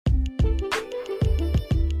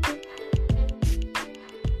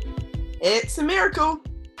It's a miracle.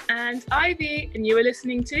 And Ivy, and you are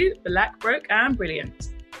listening to Black, Broke and Brilliant.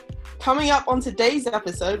 Coming up on today's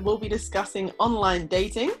episode, we'll be discussing online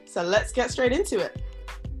dating, so let's get straight into it.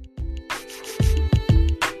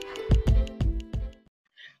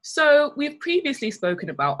 So we've previously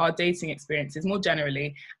spoken about our dating experiences more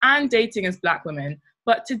generally and dating as Black women,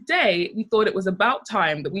 but today we thought it was about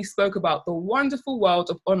time that we spoke about the wonderful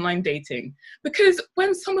world of online dating, because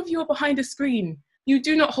when some of you are behind a screen, you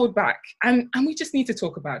do not hold back, and we just need to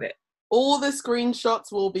talk about it. All the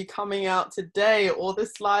screenshots will be coming out today. All the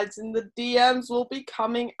slides in the DMs will be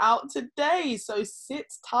coming out today. So sit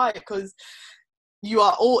tight because you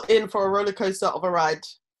are all in for a roller coaster of a ride.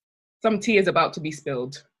 Some tea is about to be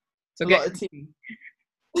spilled. So a lot of tea.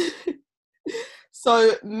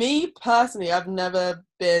 So me personally, I've never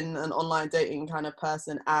been an online dating kind of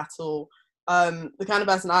person at all. The kind of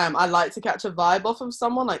person I am, I like to catch a vibe off of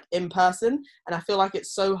someone like in person, and I feel like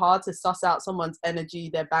it's so hard to suss out someone's energy,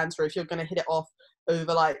 their banter, if you're going to hit it off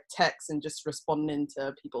over like text and just responding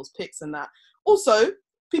to people's pics and that. Also,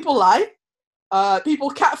 people lie, people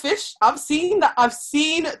catfish. I've seen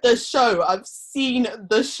the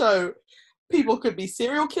show. People could be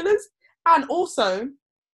serial killers, and also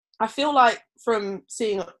I feel like from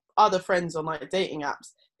seeing other friends on like dating apps,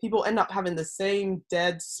 people end up having the same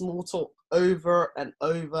dead small talk over and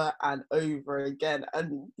over and over again.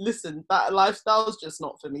 And listen, that lifestyle is just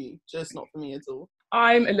not for me at all.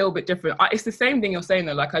 I'm a little bit different. It's the same thing you're saying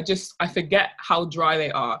though. Like I forget how dry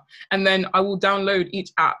they are. And then I will download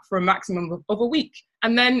each app for a maximum of a week.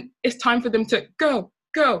 And then it's time for them to go.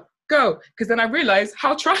 Because then I realize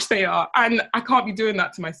how trash they are. And I can't be doing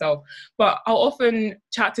that to myself. But I'll often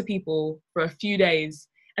chat to people for a few days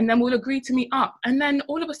and then we'll agree to meet up. And then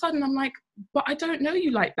all of a sudden I'm like, but I don't know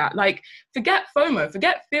you like that. Like, forget FOMO,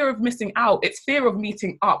 forget fear of missing out. It's fear of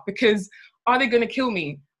meeting up, because are they going to kill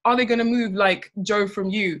me? Are they going to move like Joe from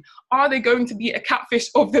You? Are they going to be a catfish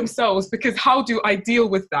of themselves? Because how do I deal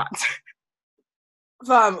with that?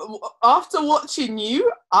 Fam, after watching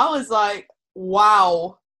You, I was like,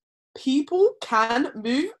 wow, people can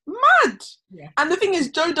move mad. Yeah. And the thing is,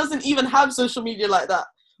 Joe doesn't even have social media like that.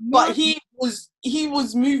 No. But he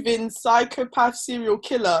was moving psychopath serial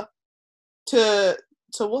killer to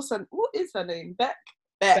what is her name? Beck.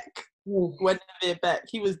 Guinevere Beck.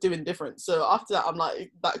 He was doing different. So after that, I'm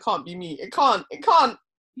like, that can't be me. It can't.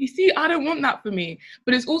 You see, I don't want that for me.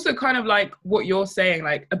 But it's also kind of like what you're saying.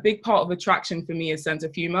 Like, a big part of attraction for me is sense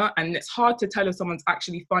of humor, and it's hard to tell if someone's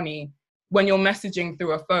actually funny when you're messaging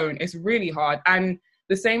through a phone. It's really hard. And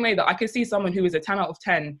the same way that I could see someone who is a 10 out of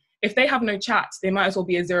 10, if they have no chats, they might as well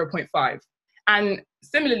be a 0.5. And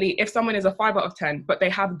similarly, if someone is a 5 out of 10, but they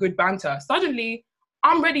have good banter, suddenly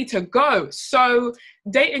I'm ready to go. So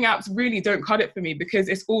dating apps really don't cut it for me, because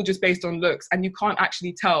it's all just based on looks, and you can't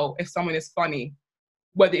actually tell if someone is funny,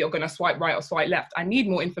 whether you're going to swipe right or swipe left. I need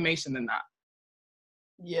more information than that.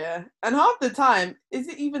 Yeah. And half the time, is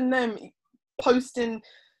it even them posting,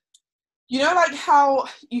 you know, like how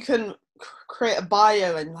you can create a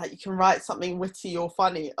bio and like you can write something witty or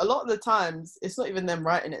funny? A lot of the times it's not even them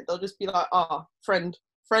writing it. They'll just be like, friend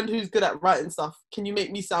who's good at writing stuff, can you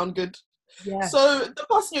make me sound good? Yeah. So the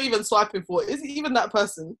person you're even swiping for, is it even that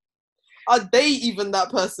person? Are they even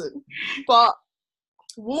that person? But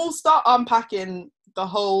we'll start unpacking the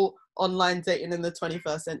whole online dating in the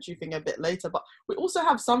 21st century thing a bit later. But we also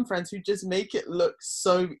have some friends who just make it look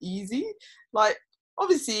so easy. Like,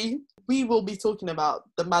 obviously, we will be talking about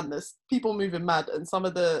the madness, people moving mad, and some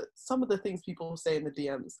of the things people say in the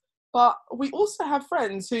DMs. But we also have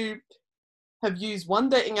friends who have used one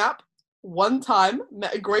dating app, one time,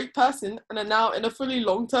 met a great person, and are now in a fully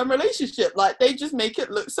long-term relationship. Like, they just make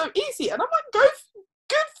it look so easy. And I'm like,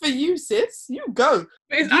 good for you, sis. You go.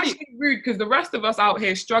 But it's actually rude, because the rest of us out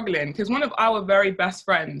here struggling. Because one of our very best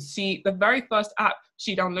friends, the very first app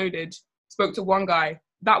she downloaded, spoke to one guy.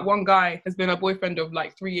 That one guy has been her boyfriend of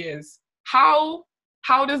like 3 years. How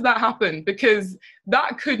does that happen? Because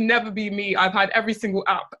that could never be me. I've had every single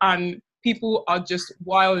app, and people are just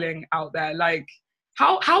wilding out there. Like,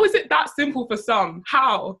 how is it that simple for some?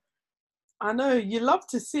 How? I know, you love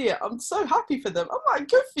to see it. I'm so happy for them. I'm like,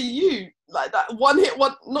 good for you. Like that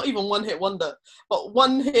not even one hit wonder, but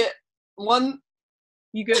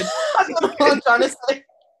You good? I don't know what I'm trying to say.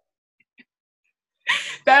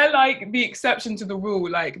 They're like the exception to the rule.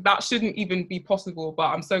 Like, that shouldn't even be possible, but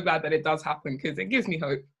I'm so glad that it does happen, because it gives me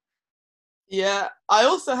hope. Yeah, I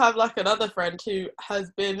also have like another friend who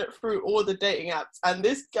has been through all the dating apps, and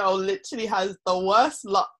this girl literally has the worst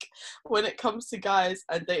luck when it comes to guys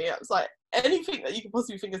and dating apps. Like, anything that you can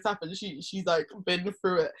possibly think has happened, she's like been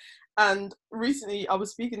through it. And recently I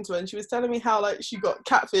was speaking to her and she was telling me how like she got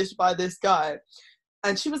catfished by this guy.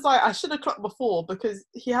 And she was like, I should have clocked before because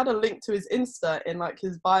he had a link to his Insta in like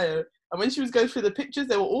his bio. And when she was going through the pictures,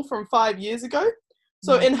 they were all from 5 years ago.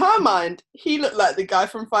 So in her mind, he looked like the guy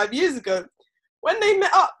from 5 years ago. When they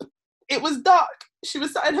met up, it was dark. She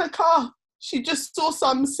was sat in her car. She just saw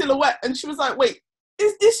some silhouette and she was like, wait,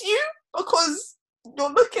 is this you? Because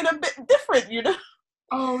you're looking a bit different, you know?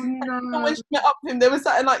 Oh no. And when she met up with him, they were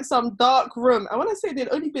sat in like some dark room. And when I say they'd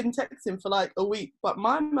only been texting for like a week, but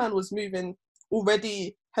my man was moving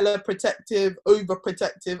already hella protective,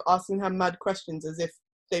 overprotective, asking her mad questions as if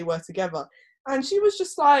they were together. And she was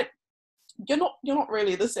just like, you're not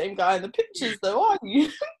really the same guy in the pictures though, are you?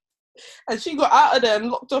 And she got out of there and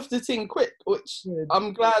locked off the thing quick, which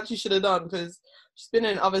I'm glad she should have done because she's been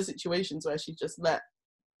in other situations where she just let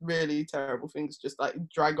really terrible things just like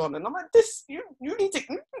drag on. And I'm like, this, you need to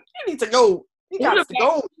go. You have to go.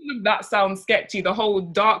 All of that sounds sketchy. The whole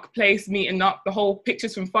dark place meeting up, the whole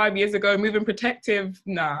pictures from 5 years ago, moving protective.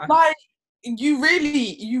 Nah. Like, you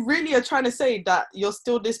really are trying to say that you're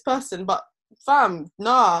still this person, but fam,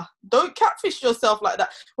 nah, don't catfish yourself like that.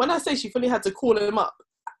 When I say she fully had to call him up,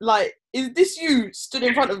 like, is this you stood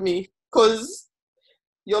in front of me? Because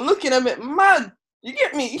you're looking a bit mad. You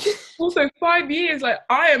get me? Also, 5 years, like,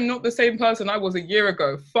 I am not the same person I was a year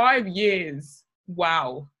ago. 5 years.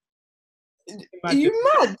 Wow. Imagine. Are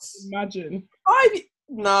you mad? Imagine.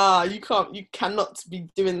 Nah, you can't. You cannot be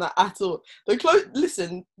doing that at all.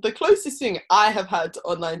 Listen, the closest thing I have had to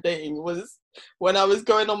online dating was when I was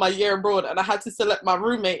going on my year abroad and I had to select my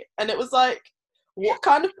roommate. And it was like, what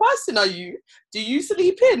kind of person are you? Do you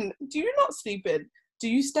sleep in? Do you not sleep in? Do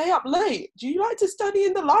you stay up late? Do you like to study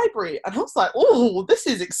in the library? And I was like, oh, this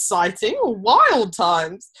is exciting. Wild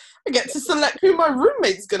times. I get to select who my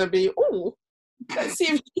roommate's going to be. Oh, let's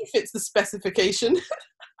see if she fits the specification.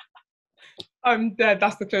 I'm dead.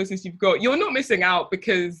 That's the closest you've got. You're not missing out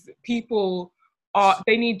because people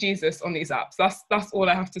they need Jesus on these apps. That's all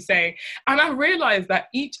I have to say. And I realized that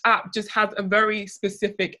each app just has a very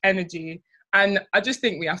specific energy. And I just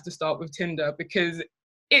think we have to start with Tinder because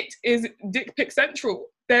it is dick pic central.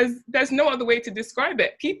 There's no other way to describe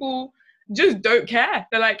it. People just don't care.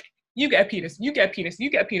 They're like, you get a penis, you get a penis, you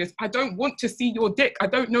get a penis. I don't want to see your dick. I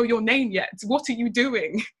don't know your name yet. What are you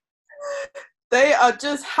doing? They are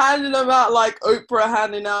just handing them out like Oprah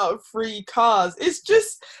handing out free cars. It's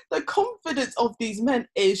just the confidence of these men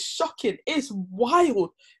is shocking. It's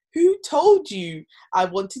wild. Who told you I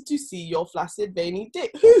wanted to see your flaccid, veiny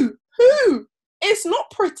dick? Who? It's not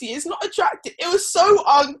pretty. It's not attractive. It was so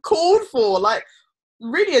uncalled for. Like,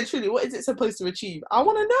 really and truly, what is it supposed to achieve? I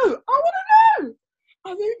want to know.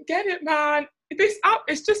 I don't get it, man. This app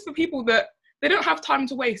is just for people that they don't have time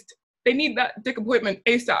to waste. They need that dick appointment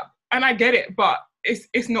ASAP. And I get it, but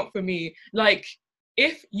it's not for me. Like,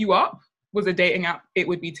 if You Up was a dating app, it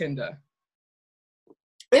would be Tinder.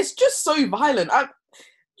 It's just so violent.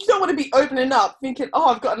 You don't want to be opening up thinking, oh,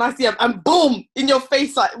 I've got a nice DM, and boom, in your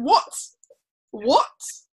face, like, what?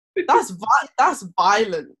 That's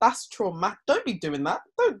violent. That's traumatic. Don't be doing that.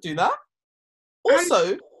 Don't do that.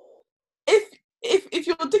 Also, if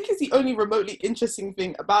your dick is the only remotely interesting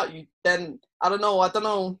thing about you, then I don't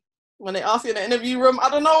know. When they ask you in an interview room, I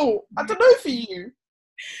don't know for you.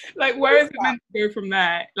 Like, where is it meant to go from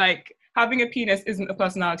there? Like, having a penis isn't a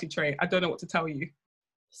personality trait. I don't know what to tell you.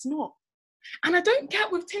 It's not. And I don't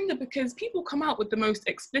get with Tinder because people come out with the most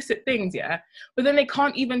explicit things, yeah? But then they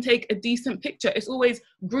can't even take a decent picture. It's always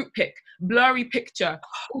group pic, blurry picture,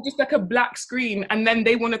 or just like a black screen. And then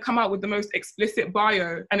they want to come out with the most explicit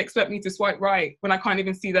bio and expect me to swipe right when I can't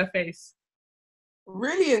even see their face.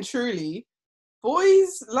 Really and truly,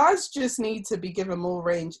 lads just need to be given more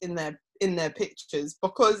range in their pictures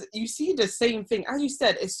because you see the same thing. As you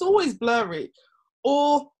said, it's always blurry.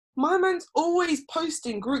 Or my man's always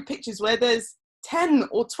posting group pictures where there's 10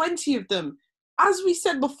 or 20 of them. As we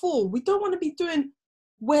said before, we don't want to be doing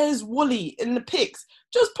where's Wally in the pics.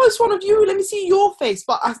 Just post one of you, let me see your face.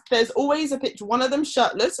 But there's always a picture, one of them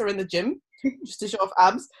shirtless or in the gym, just to show off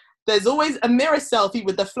abs. There's always a mirror selfie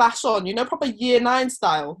with the flash on, proper year 9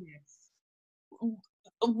 style. Yes.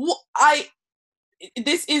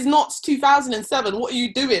 This is not 2007. What are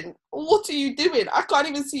you doing? I can't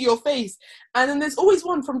even see your face. And then there's always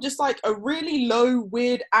one from just like a really low,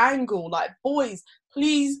 weird angle. Like, boys,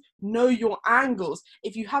 please know your angles.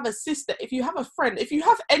 If you have a sister, if you have a friend, if you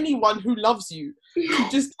have anyone who loves you,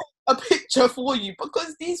 just take a picture for you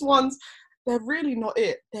because these ones, they're really not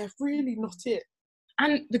it.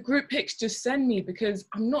 And the group pics just send me, because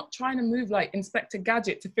I'm not trying to move like Inspector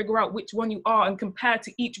Gadget to figure out which one you are and compare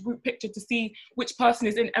to each group picture to see which person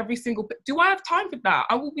is in every single do I have time for that?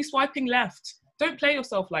 I will be swiping left. Don't play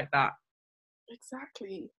yourself like that.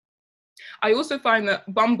 Exactly. I also find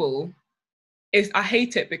that Bumble I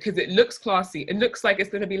hate it because it looks classy. It looks like it's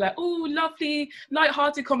going to be like, oh, lovely,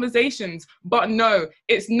 light-hearted conversations. But no,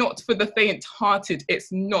 it's not for the faint-hearted.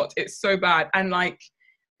 It's not. It's so bad. And like,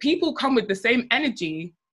 people come with the same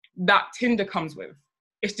energy that Tinder comes with.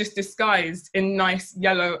 It's just disguised in nice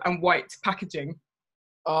yellow and white packaging.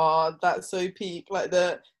 Oh, that's so peak. Like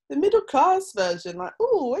the middle class version. Like,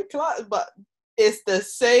 oh, we're class, but it's the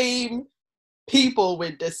same people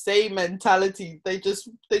with the same mentality. They just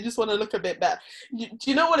want to look a bit better. Do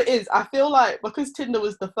you know what it is? I feel like because Tinder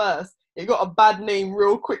was the first, it got a bad name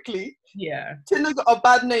real quickly. Yeah. Tinder got a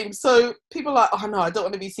bad name, so people are like, oh no, I don't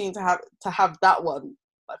want to be seen to have that one.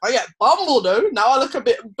 Like, if I get Bumble though, now I look a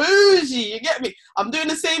bit bougie. You get me? I'm doing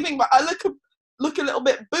the same thing, but I look a little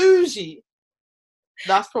bit bougie.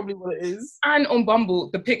 That's probably what it is. And on Bumble,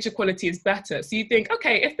 the picture quality is better. So you think,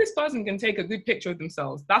 okay, if this person can take a good picture of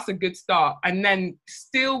themselves, that's a good start. And then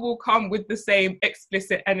still will come with the same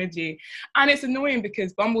explicit energy. And it's annoying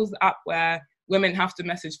because Bumble's the app where women have to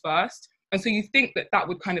message first. And so you think that that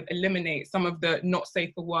would kind of eliminate some of the not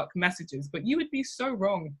safe for work messages, but you would be so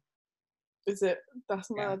wrong. Is it? That's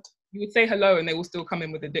mad. You would say hello and they will still come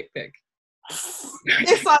in with a dick pic.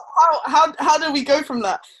 It's like, how do we go from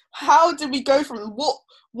that? How did we go from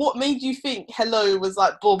what made you think hello was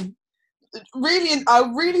like boom? Really,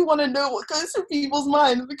 I really want to know what goes through people's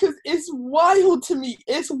minds, because it's wild to me.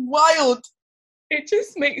 It's wild. It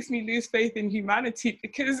just makes me lose faith in humanity,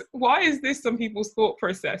 because why is this some people's thought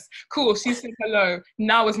process? Cool, she said hello,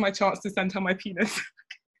 now is my chance to send her my penis.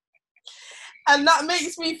 And that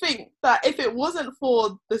makes me think that if it wasn't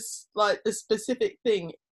for this, like the specific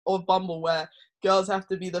thing of Bumble where girls have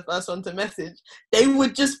to be the first one to message, they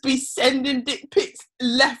would just be sending dick pics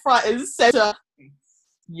left, right, and center.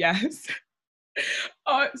 Yes.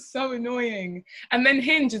 Oh, it's so annoying. And then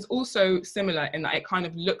Hinge is also similar in that it kind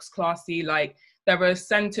of looks classy. Like, there are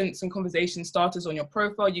sentence and conversation starters on your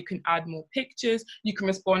profile. You can add more pictures. You can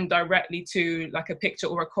respond directly to like a picture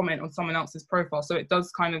or a comment on someone else's profile. So it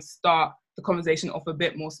does kind of start the conversation off a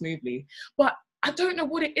bit more smoothly. But I don't know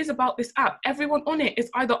what it is about this app. Everyone on it is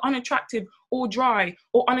either unattractive or dry,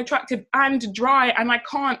 or unattractive and dry. And I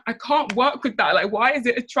can't work with that. Like, why is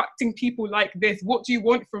it attracting people like this? What do you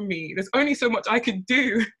want from me? There's only so much I could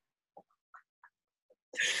do.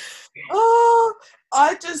 Oh,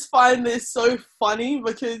 I just find this so funny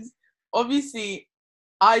because obviously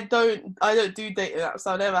I don't do dating apps.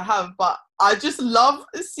 I never have, but I just love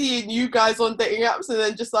seeing you guys on dating apps and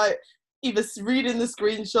then just like either reading the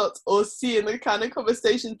screenshots or seeing the kind of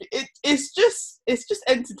conversations. It's just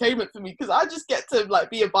entertainment for me, because I just get to like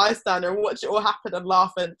be a bystander and watch it all happen and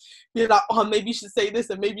laugh and be like, oh, maybe you should say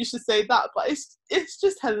this and maybe you should say that. But it's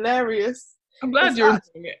just hilarious. I'm glad you're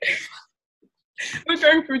enjoying it. We're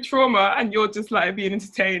going through trauma and you're just like being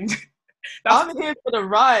entertained. I'm here for the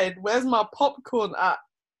ride. Where's my popcorn at?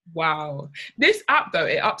 Wow. This app though,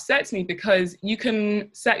 it upsets me because you can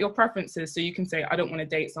set your preferences. So you can say, I don't want to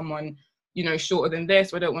date someone, you know, shorter than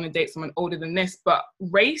this, or I don't want to date someone older than this. But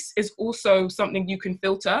race is also something you can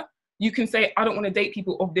filter. You can say, I don't want to date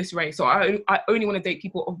people of this race, or I only want to date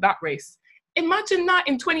people of that race. Imagine that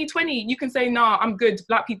in 2020, you can say, nah, I'm good.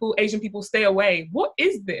 Black people, Asian people, stay away. What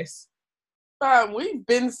is this? We've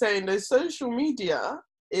been saying that social media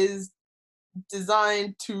is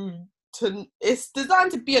designed it's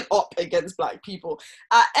designed to be an op against Black people.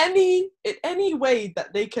 In any way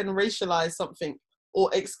that they can racialize something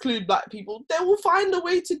or exclude Black people, they will find a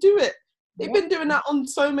way to do it. They've been doing that on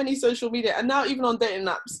so many social media, and now even on dating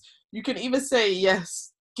apps, you can either say,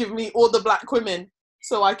 yes, give me all the Black women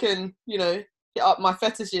so I can, you know, hit up my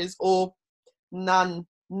fetishes, or none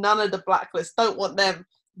of the blacklist, don't want them.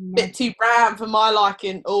 Bit too brown for my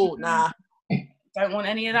liking. Oh, nah. Don't want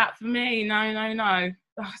any of that for me. No.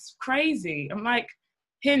 That's crazy. I'm like,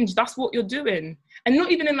 Hinge, that's what you're doing. And not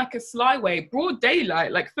even in like a sly way, broad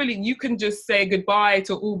daylight, like fully, you can just say goodbye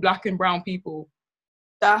to all Black and brown people.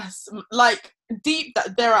 That's like deep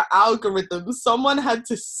that there are algorithms. Someone had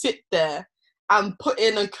to sit there and put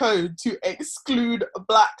in a code to exclude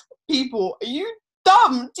Black people. Are you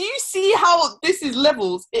dumb? Do you see how this is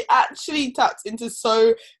levels? It actually taps into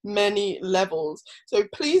so many levels. So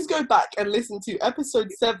please go back and listen to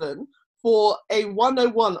episode 7 for a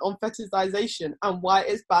 101 on fetishization and why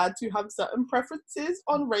it's bad to have certain preferences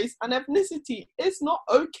on race and ethnicity. It's not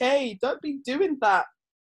okay. Don't be doing that.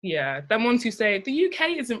 Yeah, them ones who say the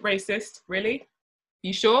UK isn't racist. Really?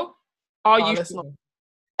 You sure? Are you sure?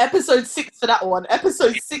 Episode 6 for that one.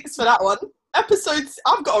 Episode 6 for that one. I've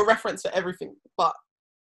got a reference for everything, but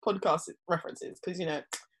podcast references, because, you know,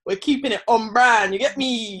 we're keeping it on brand. You get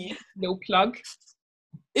me? Little plug.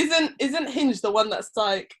 Isn't Hinge the one that's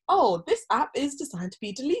like, oh, this app is designed to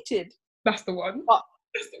be deleted? That's the one.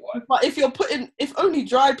 That's the one. But if only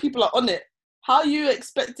dry people are on it, how are you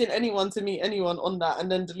expecting anyone to meet anyone on that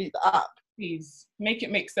and then delete the app? Please, make it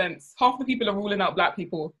make sense. Half the people are ruling out black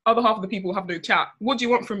people. Other half of the people have no chat. What do you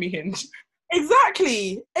want from me, Hinge?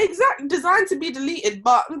 Exactly. Designed to be deleted,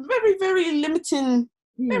 but very, very limiting.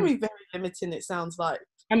 Very, very limiting, it sounds like.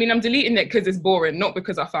 I mean, I'm deleting it because it's boring, not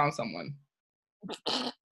because I found someone.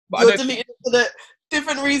 But you're deleting it for the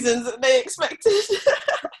different reasons that they expected.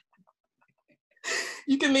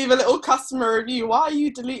 You can leave a little customer review. Why are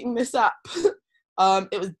you deleting this app?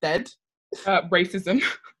 It was dead. Racism.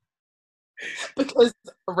 Because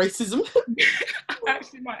racism. I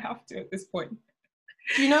actually might have to at this point.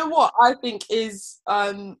 Do you know what I think is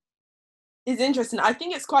interesting? I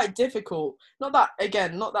think it's quite difficult. Not that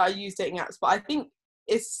I use dating apps, but I think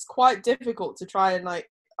it's quite difficult to try and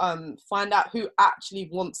find out who actually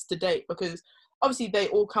wants to date, because obviously they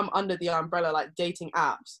all come under the umbrella like dating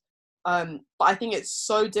apps. But I think it's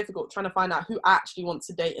so difficult trying to find out who actually wants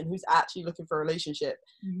to date and who's actually looking for a relationship,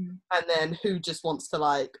 and then who just wants to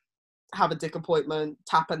like have a dick appointment,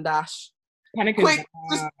 tap and dash. Panic Quick,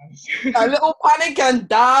 and just a little panic and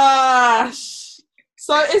dash.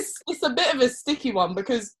 So it's a bit of a sticky one,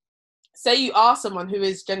 because say you are someone who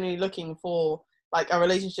is genuinely looking for like a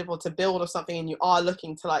relationship or to build or something, and you are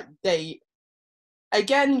looking to like date,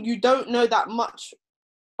 again, you don't know that much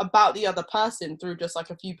about the other person through just like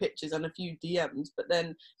a few pictures and a few DMs, but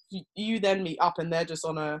then you then meet up and they're just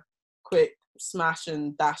on a quick smash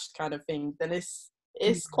and dash kind of thing, then it's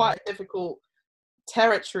quite a difficult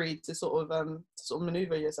territory to sort of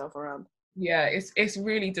maneuver yourself around. Yeah, it's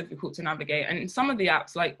really difficult to navigate. And in some of the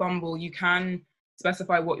apps like Bumble, you can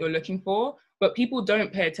specify what you're looking for, but people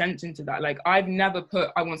don't pay attention to that. Like, I've never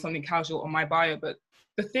put I want something casual on my bio, but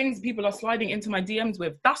the things people are sliding into my DMs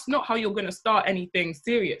with, that's not how you're going to start anything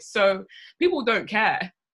serious. So people don't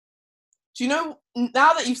care. Do you know,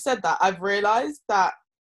 now that you've said that, I've realized that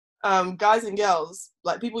guys and girls,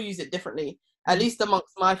 like, people use it differently, at least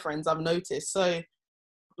amongst my friends, I've noticed. So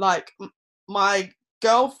like my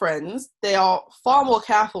girlfriends, they are far more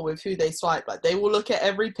careful with who they swipe. Like, they will look at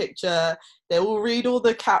every picture, they will read all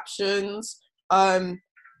the captions.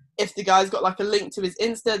 If the guy's got like a link to his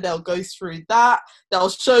Insta, they'll go through that, they'll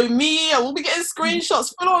show me, and we'll be getting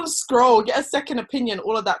screenshots, full on scroll, get a second opinion,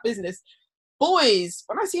 all of that business. Boys,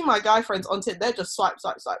 when I see my guy friends on Tinder, they're just swipe.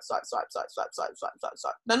 They're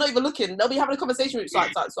not even looking. They'll be having a conversation with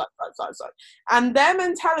swipe. And their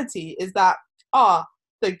mentality is that,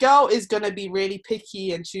 the girl is going to be really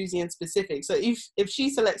picky and choosy and specific. So if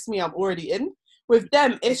she selects me, I'm already in. With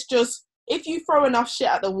them, it's just, if you throw enough shit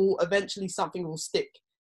at the wall, eventually something will stick.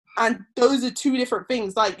 And those are two different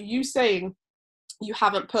things. Like you saying you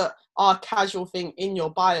haven't put our casual thing in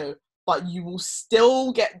your bio, but you will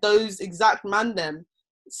still get those exact man them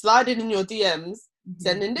sliding in your DMs,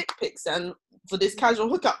 sending dick pics and for this casual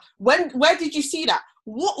hookup. Where did you see that?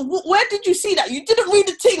 Where did you see that? You didn't read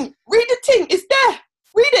the ting. Read the ting. It's there.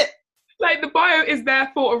 Read it. Like, the bio is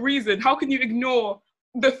there for a reason. How can you ignore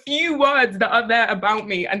the few words that are there about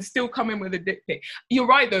me and still come in with a dick pic? You're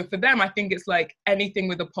right, though. For them, I think it's like anything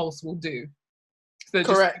with a pulse will do. So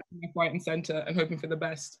correct. Just right and center and hoping for the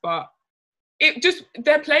best. But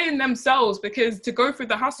they're playing themselves, because to go through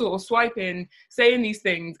the hassle of swiping, saying these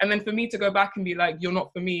things, and then for me to go back and be like, you're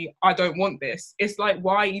not for me, I don't want this. It's like,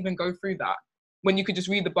 why even go through that when you could just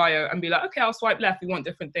read the bio and be like, okay, I'll swipe left. We want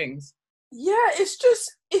different things. Yeah, it's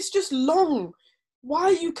just long. Why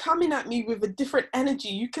are you coming at me with a different energy?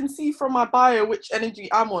 You can see from my bio which energy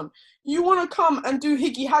I'm on. You want to come and do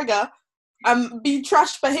higgy hagger and be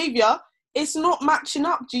trash behavior? It's not matching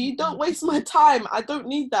up, G. Don't waste my time. I don't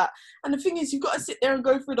need that. And the thing is, you've got to sit there and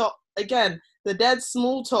go through the dead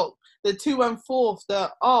small talk, the 2 and 4,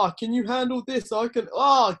 can you handle this? I can,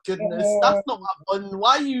 goodness, that's not my fun.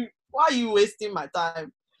 Why are you wasting my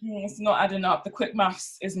time? It's not adding up. The quick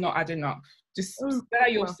maths is not adding up. Just spare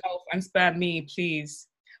yourself and spare me, please.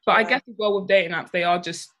 But I guess as well with dating apps, they are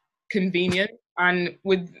just convenient. And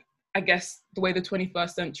with, I guess, the way the 21st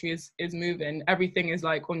century is moving, everything is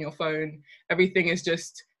like on your phone. Everything is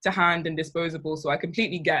just to hand and disposable. So I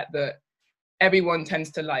completely get that everyone tends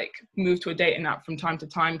to like move to a dating app from time to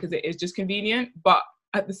time because it is just convenient. But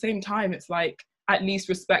at the same time, it's like, at least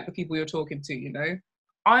respect the people you're talking to, you know?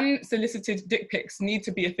 Unsolicited dick pics need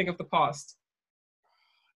to be a thing of the past.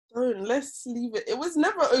 Let's leave it. It was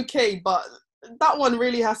never okay, but that one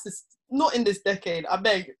really has to not in this decade. I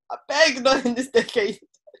beg, not in this decade.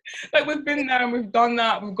 Like, we've been there and we've done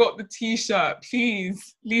that. We've got the t-shirt.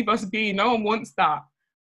 Please leave us be. No one wants that.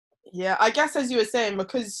 Yeah, I guess as you were saying,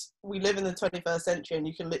 because we live in the 21st century and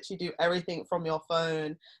you can literally do everything from your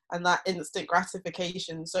phone and that instant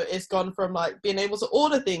gratification. So it's gone from like being able to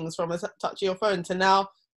order things from a touch of your phone to now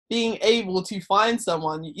being able to find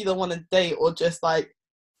someone you either want to date or just like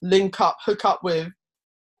hook up with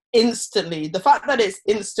instantly. The fact that it's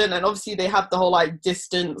instant, and obviously they have the whole like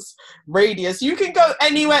distance radius, you can go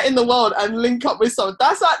anywhere in the world and link up with someone.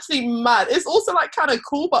 That's actually mad. It's also like kind of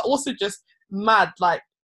cool, but also just mad. Like,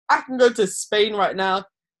 I can go to Spain right now,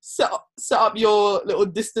 set up your little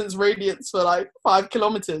distance radius for like 5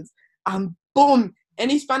 kilometers, and boom,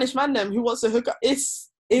 any Spanish man them who wants to hook up. It's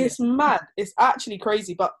mad. It's actually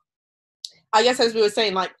crazy. But I guess as we were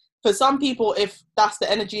saying, like, for some people, if that's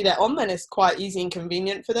the energy they're on, then it's quite easy and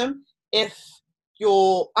convenient for them.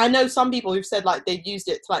 I know some people who've said like they've used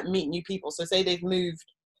it to like meet new people. So say they've moved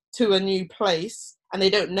to a new place and they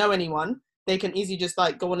don't know anyone, they can easily just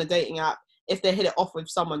like go on a dating app. If they hit it off with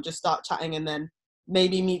someone, just start chatting and then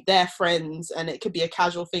maybe meet their friends, and it could be a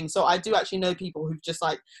casual thing. So I do actually know people who've just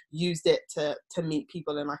like used it to meet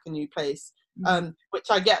people in like a new place, which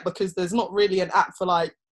I get, because there's not really an app for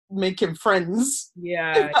like making friends.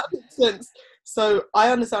 Yeah. If that makes sense. So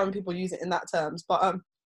I understand when people use it in that terms. But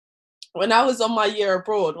when I was on my year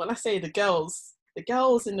abroad, when I say the girls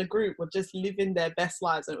in the group were just living their best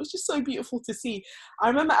lives, and it was just so beautiful to see. I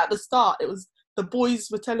remember at the start, it was the boys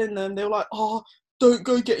were telling them, they were like, oh, don't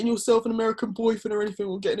go getting yourself an American boyfriend or anything,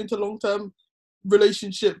 or getting into a long-term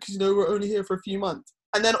relationship, because, you know, we're only here for a few months.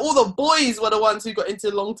 And then all the boys were the ones who got into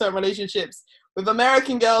long-term relationships with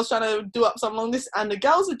American girls trying to do up some long distance, and the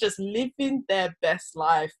girls are just living their best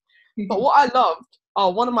life. But what I loved,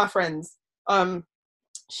 one of my friends,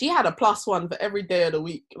 she had a +1 for every day of the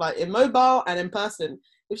week, like in mobile and in person.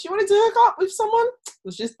 If she wanted to hook up with someone, it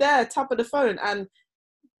was just there, tap of the phone. And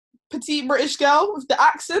petite British girl with the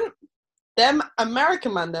accent, them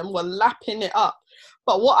American man them were lapping it up.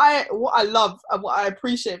 But what I love and what I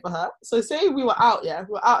appreciate for her, so say we were out at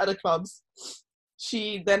the clubs,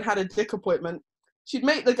 she then had a dick appointment. She'd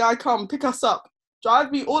make the guy come pick us up,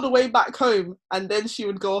 drive me all the way back home, and then she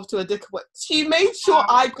would go off to a dick appointment. She made sure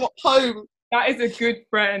I got home. That is a good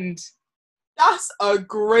friend. That's a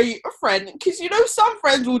great friend, because you know some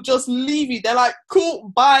friends will just leave you. They're like,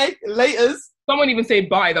 cool, bye, laters. Someone even say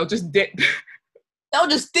bye, they'll just dip. They'll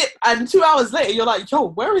just dip, and 2 hours later, you're like, yo,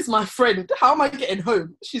 where is my friend? How am I getting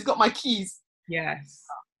home? She's got my keys. Yes.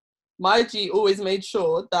 My G always made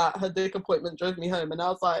sure that her dick appointment drove me home, and I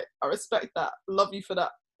was like, I respect that. Love you for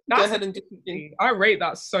that. Go ahead and do it. I rate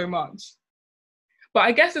that so much. But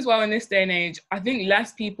I guess as well in this day and age, I think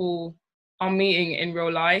less people are meeting in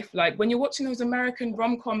real life. Like when you're watching those American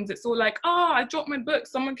rom-coms, it's all like, I dropped my book,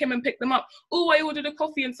 someone came and picked them up. Oh, I ordered a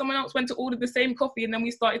coffee and someone else went to order the same coffee and then we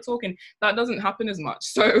started talking. That doesn't happen as much.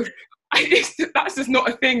 So that's just not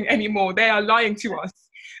a thing anymore. They are lying to us.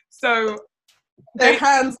 So their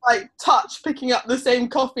hands like touch picking up the same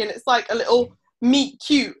coffee, and it's like a little meet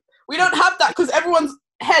cute. We don't have that because everyone's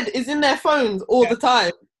head is in their phones all the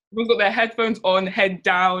time. Everyone's got their headphones on, head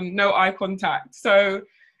down, no eye contact. So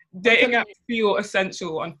dating apps feel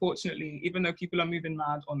essential, unfortunately, even though people are moving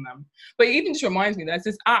mad on them. But it even just reminds me, there's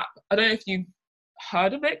this app, I don't know if you've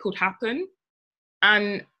heard of it, called Happen.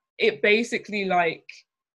 And it basically like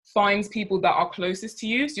finds people that are closest to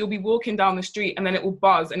you. So you'll be walking down the street and then it will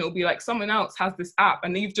buzz and it'll be like someone else has this app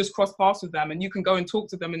and you've just crossed paths with them and you can go and talk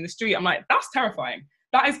to them in the street. I'm like, that's terrifying.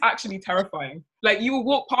 That is actually terrifying. Like you will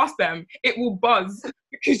walk past them, it will buzz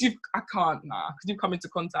because because you've come into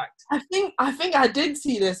contact. I think I did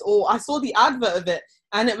see this, or I saw the advert of it,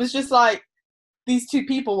 and it was just like these two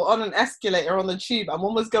people were on an escalator on the tube, and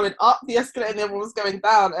one was going up the escalator and the other was going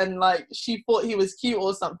down, and like she thought he was cute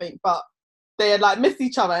or something, but they had like missed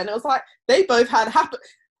each other, and it was like they both had happen.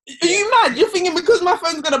 Are you mad? You're thinking because my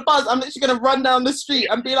phone's gonna buzz, I'm literally gonna run down the street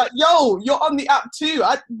and be like, yo, you're on the app too.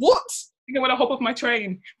 What? I want to hop off my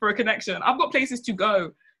train for a connection. I've got places to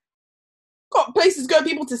go. Got places to go,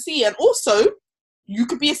 people to see, and also you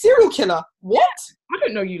could be a serial killer. What? I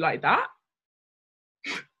don't know you like that.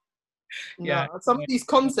 Yeah, some of these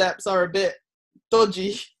concepts are a bit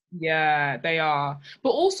dodgy. Yeah, they are.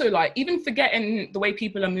 But also, like, even forgetting the way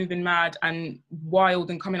people are moving mad and wild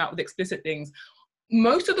and coming out with explicit things,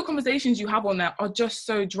 most of the conversations you have on there are just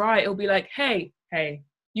so dry. It'll be like, hey,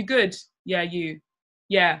 you good? Yeah, you.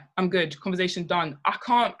 Yeah, I'm good. Conversation done. I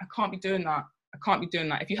can't be doing that. I can't be doing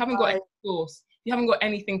that. If you haven't got any source, if you haven't got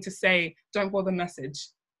anything to say, don't bother message.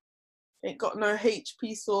 Ain't got no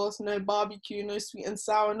HP sauce, no barbecue, no sweet and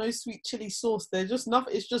sour, no sweet chili sauce. They're just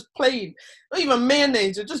nothing. It's just plain. Not even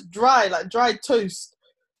mayonnaise. It's just dry, like dried toast.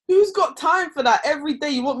 Who's got time for that? Every day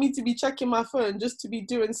you want me to be checking my phone just to be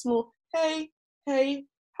doing small, hey,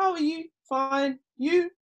 how are you? Fine.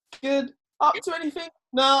 You? Good. Up to anything?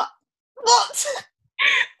 Nah. What?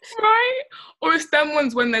 Right? Or it's them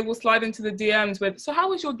ones when they will slide into the DMs with, so how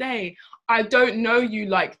was your day? I don't know you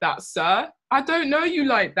like that, sir. I don't know you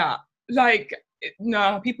like that. Like,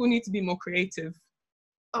 no, people need to be more creative.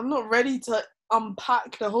 I'm not ready to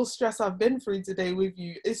unpack the whole stress I've been through today with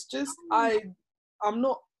you. It's just, I'm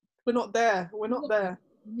not, we're not there. We're not there.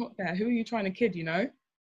 We're not there. Who are you trying to kid, you know?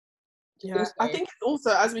 Yeah. Also, I think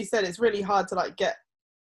also, as we said, it's really hard to like get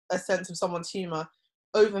a sense of someone's humor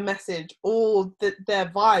over message or their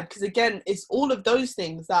vibe. Because again, it's all of those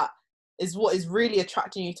things that is what is really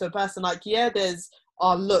attracting you to a person. Like, yeah, there's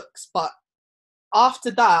our looks, but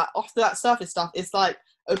after that surface stuff, it's like,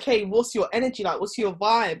 okay, what's your energy like? What's your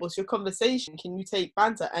vibe? What's your conversation? Can you take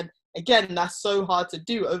banter? And again, that's so hard to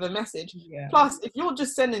do over message. Yeah. Plus, if you're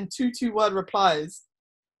just sending two-word replies,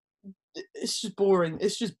 it's just boring.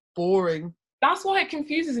 It's just boring. That's why it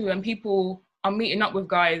confuses me when people are meeting up with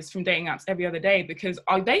guys from dating apps every other day, because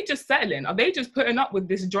are they just settling? Are they just putting up with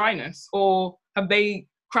this dryness? Or have they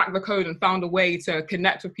cracked the code and found a way to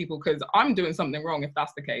connect with people? Because I'm doing something wrong if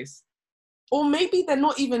that's the case. Or maybe they're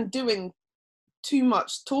not even doing too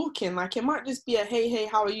much talking. Like, it might just be a hey,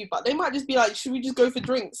 how are you? But they might just be like, should we just go for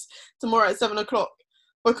drinks tomorrow at 7:00?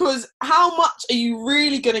 Because how much are you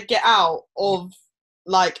really going to get out of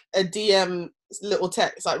like a DM little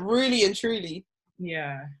text? Like, really and truly.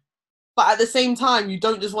 Yeah. But at the same time, you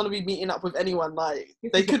don't just want to be meeting up with anyone. Like, you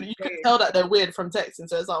could tell that they're weird from texting.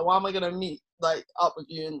 So it's like, why am I going to meet like up with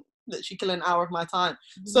you and literally kill an hour of my time?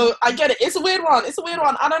 So I get it. It's a weird one.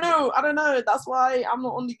 I don't know. That's why I'm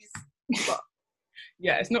not on these. But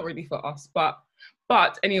yeah, it's not really for us.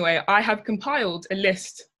 But anyway, I have compiled a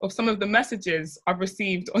list of some of the messages I've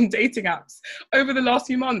received on dating apps over the last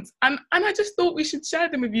few months. And I just thought we should share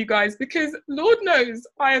them with you guys because Lord knows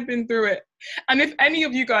I have been through it. And if any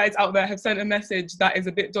of you guys out there have sent a message that is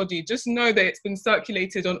a bit dodgy, just know that it's been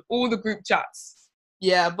circulated on all the group chats.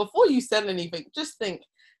 Yeah, before you send anything, just think,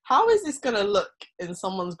 how is this going to look in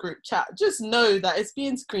someone's group chat? Just know that it's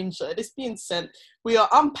being screenshotted, it's being sent. We are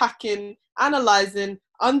unpacking, analysing,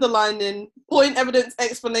 underlining, point, evidence,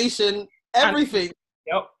 explanation, everything.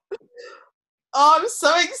 Yep. Oh, I'm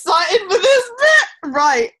so excited for this bit.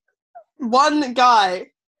 Right. One guy.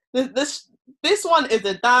 This one is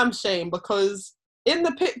a damn shame because in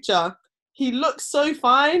the picture, he looks so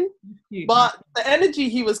fine, but the energy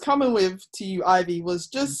he was coming with to you, Ivy, was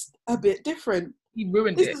just a bit different. He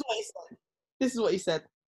ruined it. This is what he said.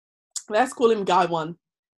 Let's call him Guy 1.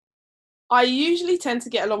 I usually tend to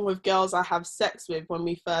get along with girls I have sex with when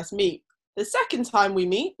we first meet. The second time we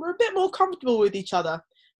meet, we're a bit more comfortable with each other.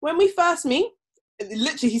 When we first meet,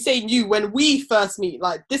 literally he's saying when we first meet,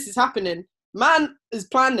 like this is happening. Man is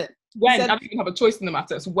planned it. When, I don't even have a choice in the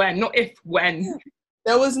matter. It's when, not if, when.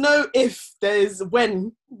 There was no if, there's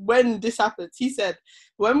when this happens. He said,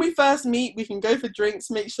 when we first meet, we can go for drinks,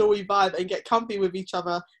 make sure we vibe and get comfy with each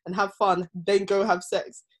other and have fun, then go have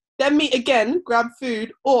sex. Then meet again, grab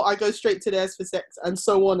food, or I go straight to theirs for sex, and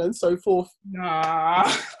so on and so forth.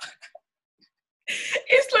 Nah.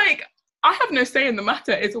 It's like, I have no say in the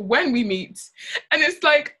matter. It's when we meet. And it's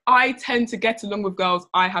like, I tend to get along with girls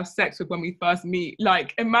I have sex with when we first meet.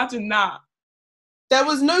 Like, imagine that. There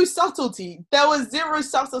was no subtlety. There was zero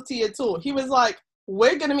subtlety at all. He was like,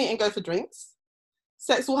 we're going to meet and go for drinks.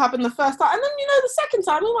 Sex will happen the first time. And then, the second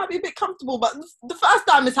time, we might be a bit comfortable. But the first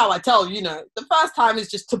time is how I tell, The first time is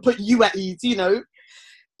just to put you at ease,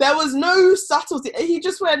 There was no subtlety. He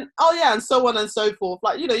just went, oh yeah, and so on and so forth.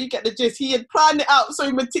 Like, you get the gist. He had planned it out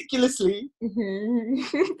so meticulously.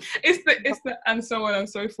 Mm-hmm. It's the and so on and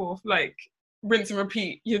so forth. Like, rinse and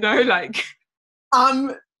repeat, like.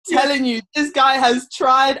 I'm telling you, this guy has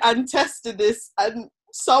tried and tested this and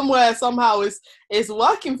somehow is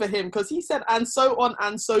working for him because he said and so on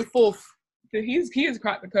and so forth. So he has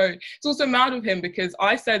cracked the code. It's also mad with him because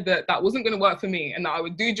I said that wasn't going to work for me and that I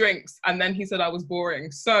would do drinks, and then he said I was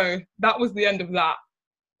boring. So that was the end of that.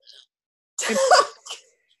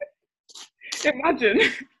 Imagine.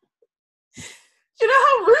 You know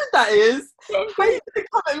how rude that is? How you gonna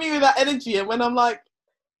come at me with that energy, and when I'm like,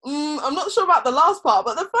 I'm not sure about the last part,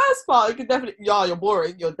 but the first part, you could definitely, you're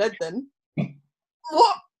boring, you're dead then.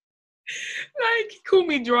 What? Like, call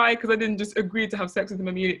me dry because I didn't just agree to have sex with him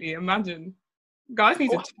immediately. Imagine. Guys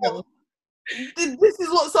need to chill. This is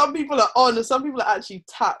what some people are on, and some people are actually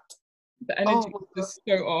tapped. The energy is just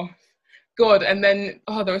so off. God, and then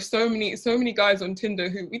there are so many guys on Tinder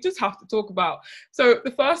who we just have to talk about. So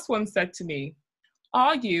the first one said to me,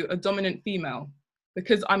 "Are you a dominant female?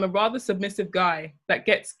 Because I'm a rather submissive guy that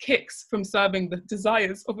gets kicks from serving the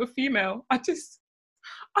desires of a female."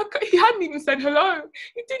 He hadn't even said hello.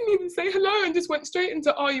 He didn't even say hello and just went straight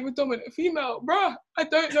into, "Are you a dominant female?" Bruh, I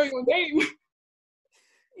don't know your name.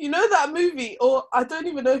 You know that movie, or I don't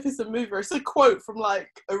even know if it's a movie, or it's a quote from like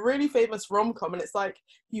a really famous rom-com, and it's like,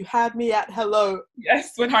 "You had me at hello."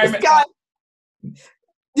 Yes, when Harry met Sally.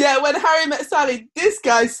 Yeah, when Harry met Sally, this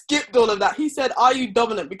guy skipped all of that. He said, "Are you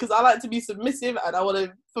dominant? Because I like to be submissive and I want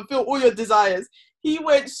to fulfill all your desires." He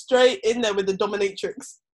went straight in there with the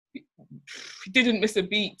dominatrix. He didn't miss a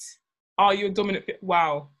beat. "Are you a dominant?"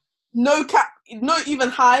 Wow. No cap, not even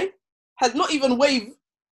hi, had not even wave.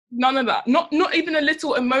 None of that. Not even a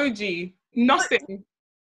little emoji. Nothing.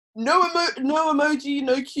 No emoji,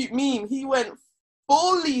 no cute meme. He went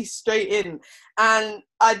fully straight in, and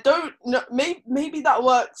I don't know. Maybe that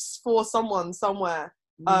works for someone somewhere.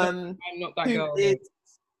 I'm not that girl.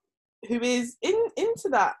 Who is into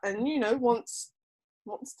that, and wants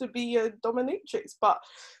to be a dominatrix, but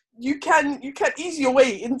you can ease your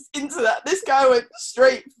way into that. This guy went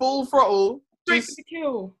straight full throttle, straight to the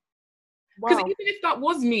kill. Wow. Because even if that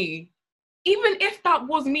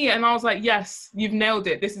was me and I was like, "Yes, you've nailed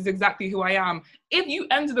it, this is exactly who I am," if you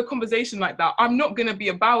enter the conversation like that, I'm not going to be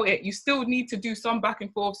about it. You still need to do some back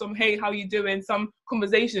and forth, some "Hey, how you doing?" some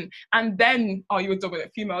conversation, and then, "Are you a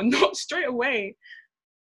dominant female?" Not straight away.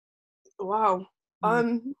 Wow.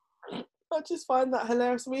 I just find that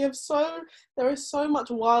hilarious. There is so much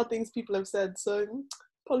wild things people have said, so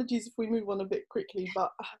apologies if we move on a bit quickly,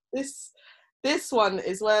 but this one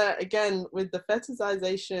is where, again, with the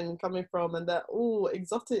fetishization coming from and that,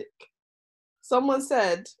 exotic. Someone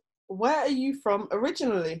said, "Where are you from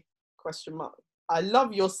originally? ? I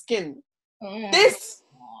love your skin." This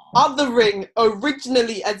othering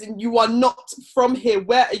originally, as in you are not from here.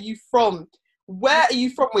 Where are you from? Where are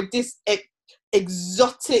you from with this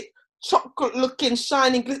exotic, chocolate-looking,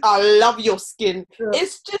 shining glitter? I love your skin. Yeah.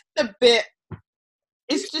 It's just a bit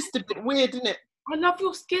weird, isn't it? I love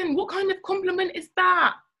your skin. What kind of compliment is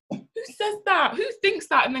that? Who says that? Who thinks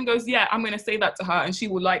that and then goes, "Yeah, I'm going to say that to her and she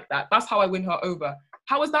will like that. That's how I win her over."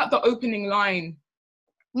 How is that the opening line?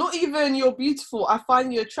 Not even "You're beautiful. I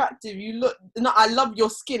find you attractive. You look..." No, "I love your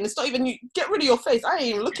skin." It's not even you. Get rid of your face. I ain't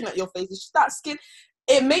even looking at your face. It's just that skin.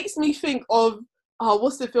 It makes me think of,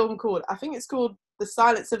 what's the film called? I think it's called The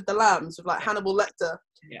Silence of the Lambs with like Hannibal Lecter.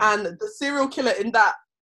 Yeah. And the serial killer in that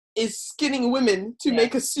is skinning women to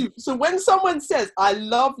make a suit. So when someone says, "I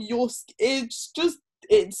love your skin,"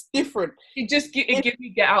 it's different. It gives me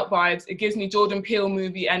Get Out vibes. It gives me Jordan Peele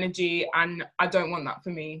movie energy, and I don't want that for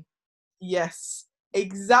me. Yes,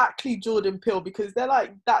 exactly, Jordan Peele, because they're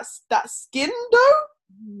like, that skin though.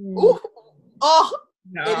 Ooh. Oh,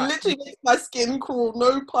 no. It literally makes my skin crawl.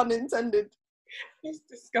 No pun intended. It's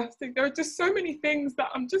disgusting. There are just so many things that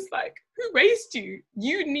I'm just like, who raised you?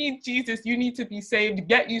 You need Jesus. You need to be saved.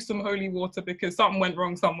 Get you some holy water because something went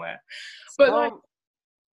wrong somewhere. But like,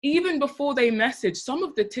 even before they message, some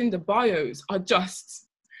of the Tinder bios are just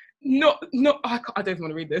not. I don't even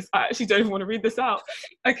want to read this. I actually don't even want to read this out.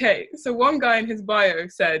 Okay, so one guy in his bio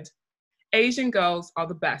said, "Asian girls are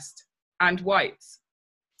the best and whites.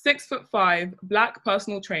 6'5", black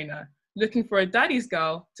personal trainer. Looking for a daddy's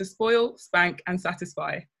girl to spoil, spank, and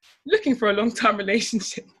satisfy. Looking for a long-term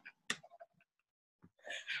relationship."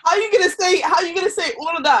 How are you gonna say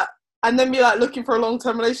all of that and then be like, "Looking for a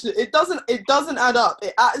long-term relationship"? It doesn't add up.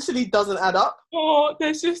 It actually doesn't add up. Oh,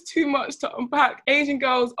 there's just too much to unpack. Asian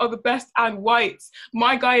girls are the best and whites.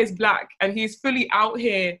 My guy is black and he's fully out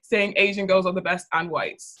here saying Asian girls are the best and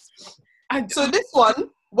whites. So this one,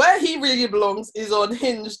 where he really belongs, is on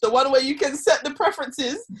Hinge, the one where you can set the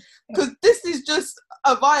preferences, because this is just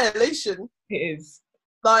a violation. It is.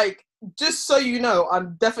 Like, just so you know,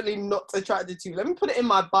 I'm definitely not attracted to you. Let me put it in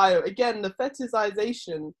my bio. Again, the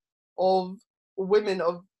fetishization of women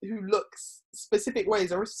who look specific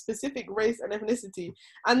ways or a specific race and ethnicity.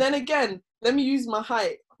 And then again, let me use my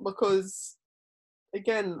height because,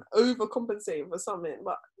 again, overcompensating for something.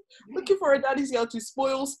 But looking for a daddy's girl to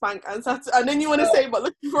spoil, spank, and then you want to say, "But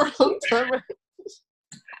looking for a long-term relationship."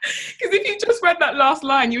 Because if you just read that last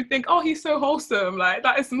line, you would think, "Oh, he's so wholesome. Like,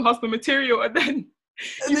 that is some husband material." And then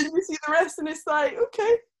you see the rest and it's like,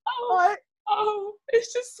 okay, all right. Oh,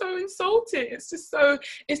 it's just so insulting.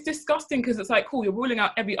 It's disgusting because it's like, cool, you're ruling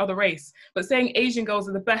out every other race, but saying Asian girls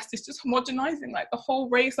are the best is just homogenizing like the whole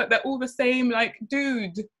race, like they're all the same. Like,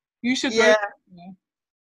 dude, you should. Yeah.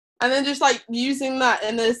 And then just like using that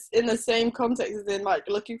in the same context as in like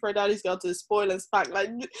looking for a daddy's girl to spoil and spank. Like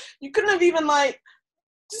you couldn't have even like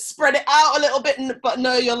just spread it out a little bit, but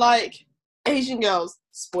no, you're like Asian girls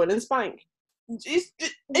spoil and spank.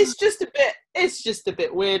 It's just a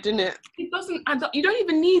bit weird, isn't it? It doesn't add up. You don't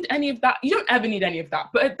even need any of that. You don't ever need any of that.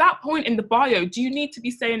 But at that point in the bio, do you need to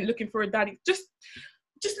be saying looking for a daddy? Just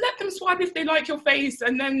let them swipe if they like your face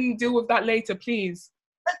and then deal with that later, please.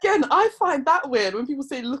 Again, I find that weird when people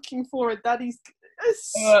say looking for a daddy's. It's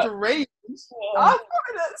strange. I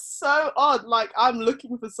find that so odd. Like, I'm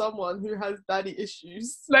looking for someone who has daddy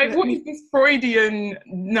issues. Like, what is this Freudian,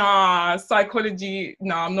 psychology?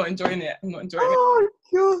 I'm not enjoying it. Oh,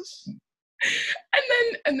 gosh.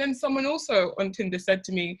 And then someone also on Tinder said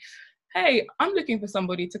to me, hey, I'm looking for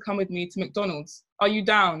somebody to come with me to McDonald's. Are you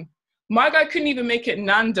down? My guy couldn't even make it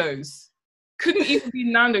Nando's. Couldn't even be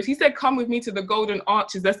Nando's. He said, come with me to the Golden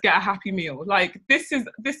Arches. Let's get a Happy Meal. Like, this is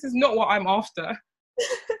not what I'm after.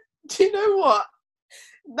 Do you know what?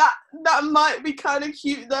 That might be kind of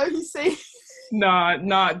cute though. He's saying, nah.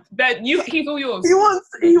 He's all yours.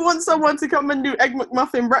 He wants someone to come and do egg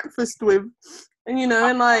McMuffin breakfast with, and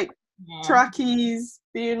and like trackies,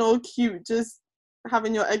 being all cute, just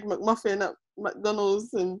having your egg McMuffin at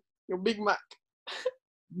McDonald's and your Big Mac.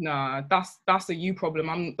 Nah, that's a you problem.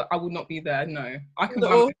 I would not be there. No, I can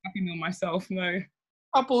go a Happy Meal myself. No.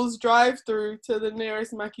 Couples drive through to the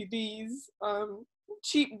nearest Mackie D's.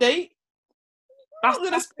 Cheap date. That's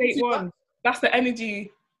date one. That's the energy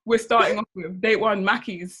we're starting off with. Date one,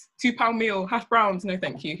 Mackey's, £2 meal, hash browns. No,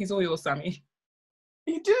 thank you. He's all yours, Sammy.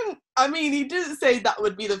 He didn't say that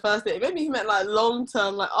would be the first date. Maybe he meant like long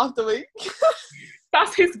term, like after we.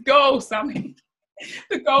 That's his goal, Sammy.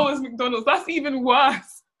 The goal is McDonald's. That's even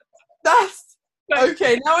worse. That's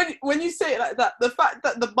okay. Now, when you say it like that, the fact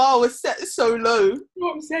that the bar was set so low.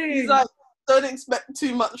 What I'm saying. He's like, don't expect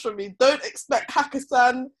too much from me. Don't expect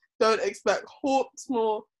Hakkasan. Don't expect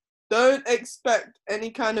Hawksmoor. Don't expect any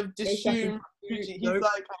kind of dishoom. He's like,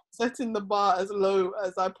 I'm setting the bar as low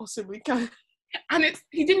as I possibly can. And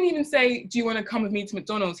he didn't even say, do you want to come with me to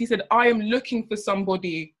McDonald's? He said, I am looking for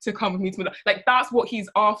somebody to come with me to McDonald's. Like, that's what he's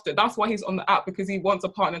after. That's why he's on the app, because he wants a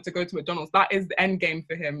partner to go to McDonald's. That is the end game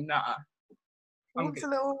for him. Nah. Wants a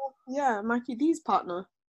little, Mackie D's partner.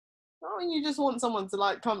 Oh, you just want someone to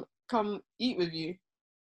like come eat with you.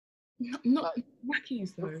 Not like,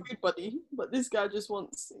 Mackey's though. Food buddy, but this guy just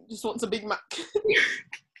wants a Big Mac.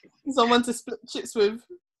 Someone to split chips with.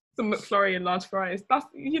 Some McFlurry and large fries. That's,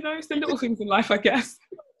 it's the little things in life, I guess.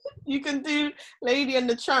 You can do Lady and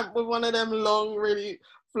the Tramp with one of them long, really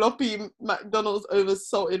floppy McDonald's over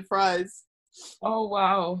salted fries. Oh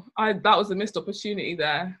wow, that was a missed opportunity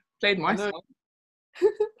there. Played myself.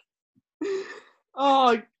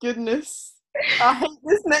 Oh goodness. I hate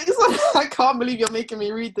this next one. I can't believe you're making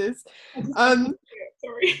me read this.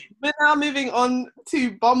 Sorry. We're now moving on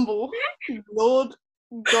to Bumble. Lord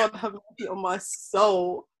God have mercy on my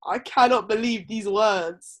soul. I cannot believe these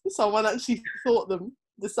words. Someone actually thought them,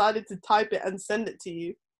 decided to type it and send it to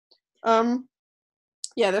you.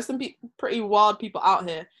 There's some pretty wild people out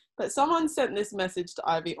here. But someone sent this message to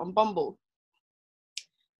Ivy on Bumble.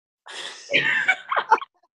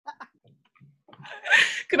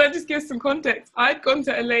 Can I just give some context? I'd gone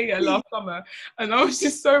to LA last summer and I was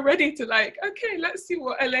just so ready to okay, let's see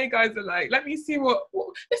what LA guys are like. Let's see what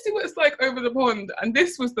it's like over the pond. And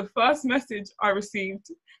this was the first message I received.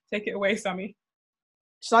 Take it away, Sammy.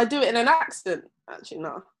 Should I do it in an accent? Actually,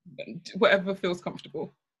 no. Whatever feels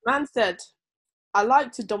comfortable. Man said, I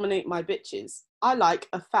like to dominate my bitches. I like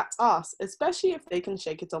a fat ass, especially if they can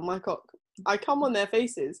shake it on my cock. I come on their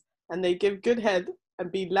faces and they give good head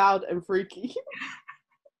and be loud and freaky.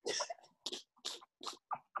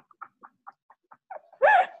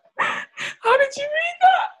 How did you read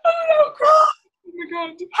that? Oh my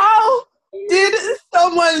god. How did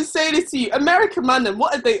someone say this to you? American man,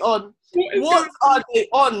 what are they on? What are they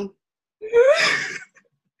on?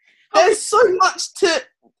 There's so much to...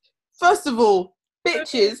 First of all,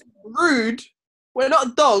 bitches, rude. We're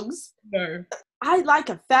not dogs. No. I like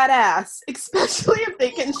a fat ass, especially if they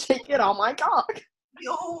can shake it on my cock.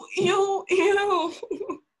 Ew.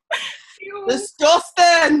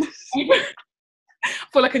 Disgusting. I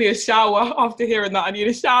feel like I need a shower after hearing that. I need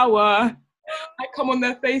a shower. I come on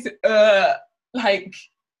their face, there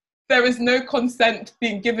is no consent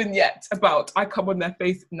being given yet about I come on their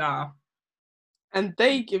face, nah. And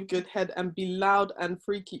they give good head and be loud and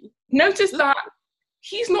freaky. Notice that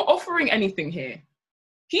he's not offering anything here.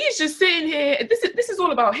 He's just sitting here. This is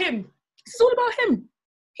all about him. This is all about him.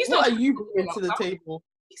 What are you bringing to the table?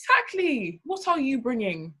 Exactly. What are you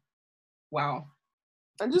bringing? Wow.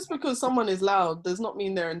 And just because someone is loud does not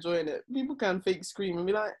mean they're enjoying it. People can fake scream and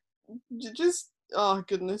be like, just, oh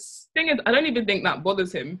goodness. Thing is, I don't even think that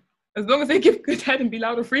bothers him. As long as they give good head and be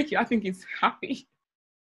loud or freaky, I think he's happy.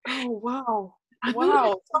 Oh, wow. I feel Wow.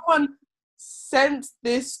 like- Someone sent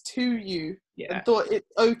this to you Yeah, and thought it's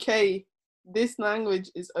okay. This language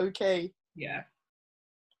is okay. yeah.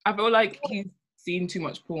 I feel like he's seen too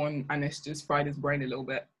much porn and it's just fried his brain a little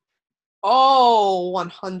bit. Oh,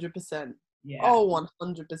 100%. Yeah. Oh,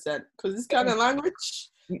 100%. Because this kind of language,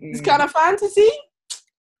 this Mm-mm. kind of fantasy,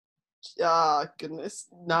 ah, goodness.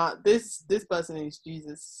 Nah, this person is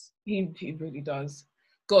Jesus. He really does.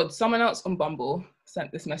 God, someone else on Bumble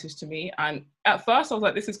sent this message to me, and at first I was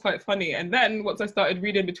like, this is quite funny. And then once I started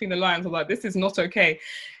reading between the lines, I was like, this is not okay.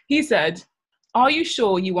 He said, "Are you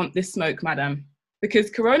sure you want this smoke, madam? Because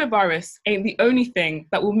coronavirus ain't the only thing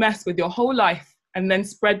that will mess with your whole life and then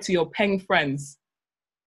spread to your peng friends."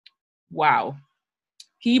 Wow.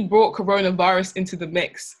 He brought coronavirus into the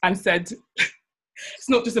mix and said, it's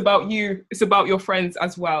not just about you, it's about your friends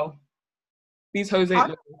as well. These hoes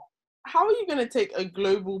ain't How are you going to take a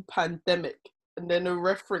global pandemic and then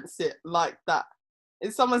reference it like that?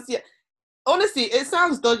 Is someone's, yeah, honestly, it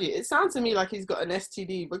sounds dodgy. It sounds to me like he's got an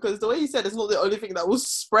STD, because the way he said it's not the only thing that will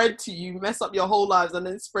spread to you, mess up your whole lives, and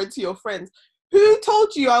then spread to your friends. Who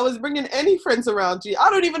told you I was bringing any friends around you? I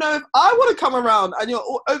don't even know if I want to come around, and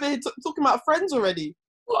you're over here talking about friends already.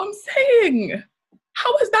 what I'm saying.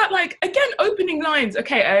 How is that like, again, opening lines?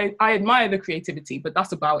 Okay, I admire the creativity, but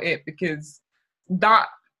that's about it, because that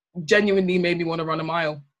genuinely made me want to run a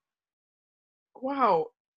mile. Wow,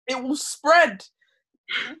 it will spread.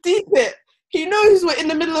 Deep it. He knows we're in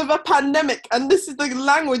the middle of a pandemic, and this is the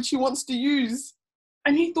language he wants to use.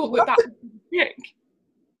 And he thought that was sick.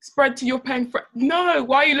 Spread to your peng friend. No,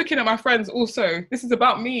 why are you looking at my friends also? This is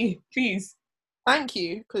about me, please. Thank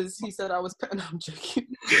you, because he said I was putting. I'm joking.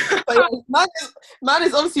 But yeah, man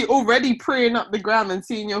is obviously already preying up the gram and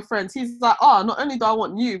seeing your friends. He's like, oh, not only do I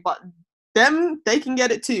want you, but them, they can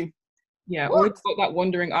get it too. Yeah, What? already got that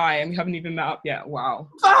wandering eye and we haven't even met up yet. Wow.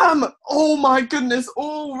 Bam! Oh my goodness,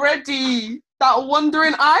 already. That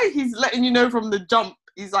wandering eye, he's letting you know from the jump.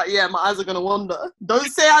 He's like, yeah, my eyes are going to wander. Don't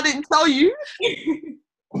say I didn't tell you.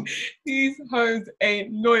 These hoes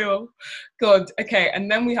ain't loyal. God, okay, and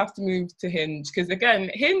then we have to move to Hinge, because again,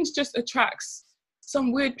 Hinge just attracts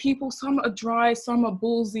some weird people. Some are dry, some are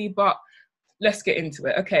ballsy, but let's get into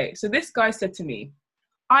it. Okay, so this guy said to me,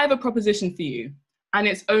 I have a proposition for you, and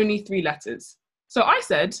it's only 3 letters. So I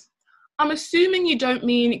said, I'm assuming you don't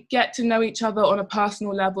mean get to know each other on a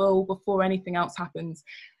personal level before anything else happens.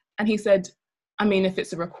 And he said, I mean, if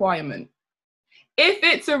it's a requirement. If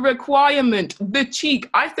it's a requirement, the cheek.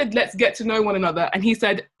 I said, let's get to know one another. And he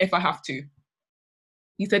said, if I have to.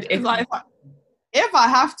 He said, if I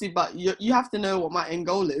have to, but you have to know what my end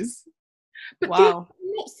goal is. But wow.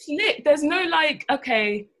 Dude, not slick. There's no like,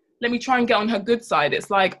 okay, let me try and get on her good side.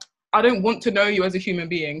 It's like, I don't want to know you as a human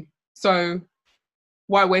being. So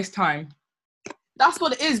why waste time? That's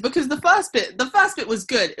what it is, because the first bit was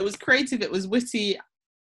good. It was creative, it was witty.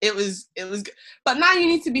 It was good. But now you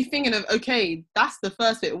need to be thinking of, okay, that's the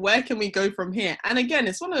first bit. Where can we go from here? And again,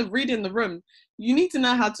 it's one of reading the room. You need to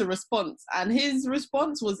know how to respond. And his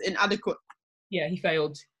response was inadequate. Yeah, he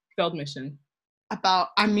failed. Failed mission. About,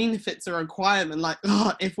 I mean, if it's a requirement, like,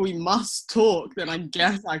 oh, if we must talk, then I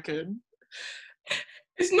guess I could.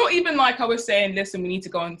 It's not even like I was saying, listen, we need to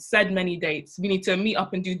go on said many dates. We need to meet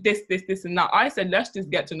up and do this, this, this, and that. I said, let's just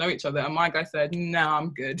get to know each other. And my guy said, nah,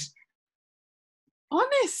 I'm good.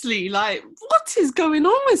 Honestly, like, what is going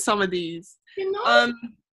on with some of these? You know?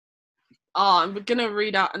 I'm gonna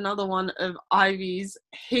read out another one of Ivy's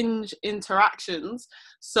Hinge interactions.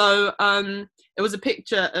 So, it was a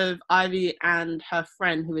picture of Ivy and her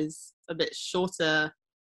friend who is a bit shorter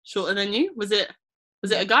than you. Was it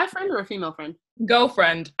a guy friend or a female friend?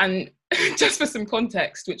 Girlfriend. And just for some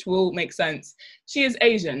context, which will make sense, she is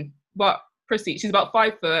Asian, but proceed. She's about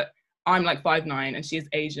 5 foot. I'm like 5'9", and she is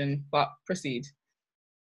Asian, but proceed.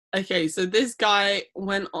 Okay, so this guy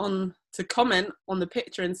went on to comment on the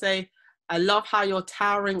picture and say, I love how you're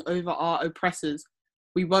towering over our oppressors.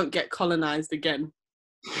 We won't get colonized again.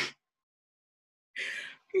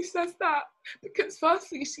 Who says that? Because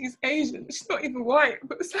firstly, she's Asian. She's not even white.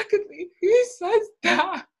 But secondly, who says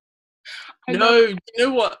that? No, you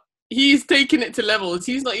know what? He's taking it to levels.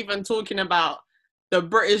 He's not even talking about the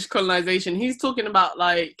British colonization. He's talking about,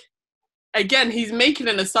 like, again, he's making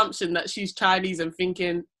an assumption that she's Chinese and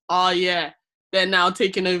thinking, oh yeah, they're now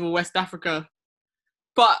taking over West Africa.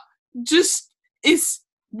 But just, it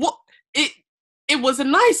it was a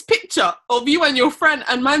nice picture of you and your friend,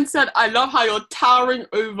 and man said, I love how you're towering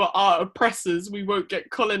over our oppressors. We won't get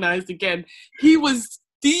colonized again. He was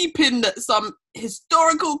deep in some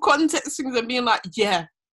historical context things and being like, yeah,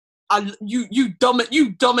 you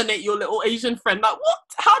dominate your little Asian friend. Like, what?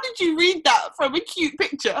 How did you read that from a cute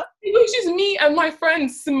picture? It was just me and my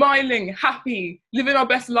friends smiling, happy, living our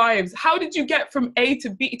best lives. How did you get from A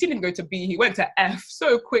to B? He didn't even go to B, he went to F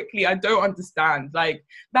so quickly. I don't understand. Like,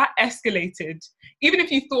 that escalated. Even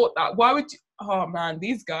if you thought that, why would you? Oh man,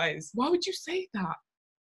 these guys, why would you say that?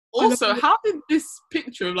 Also, how did this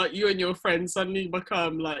picture of like you and your friend suddenly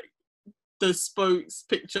become like the spokes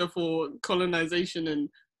picture for colonization and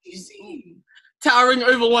towering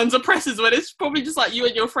over one's oppressors, when it's probably just like you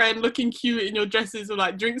and your friend looking cute in your dresses with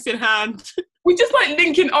like drinks in hand? We just like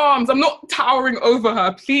linking arms. I'm not towering over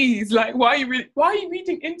her, please. Like, why are you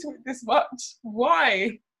reading into it this much?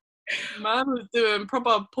 Why? Man was doing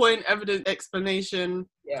proper point, evidence, explanation,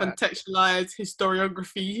 contextualized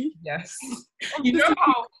historiography. Yes. You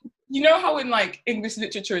know how in like English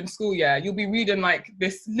literature in school, you'll be reading like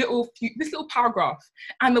this little paragraph,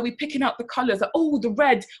 and they'll be picking out the colours. Like, oh, the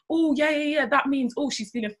red. Oh, yeah. That means, oh,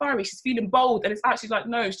 she's feeling fiery. She's feeling bold. And it's actually like,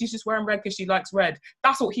 no, she's just wearing red because she likes red.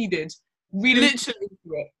 That's what he did. Reading literally.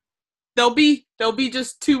 There'll be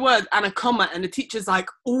just 2 words and a comma, and the teacher's like,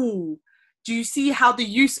 oh, do you see how the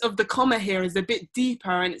use of the comma here is a bit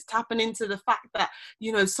deeper, and it's tapping into the fact that,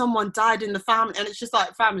 you know, someone died in the family, and it's just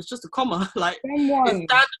like, fam, it's just a comma. Like, it's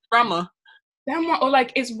standard grammar. Or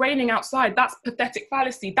like, it's raining outside. That's pathetic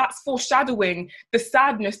fallacy. That's foreshadowing the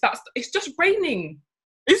sadness. It's just raining.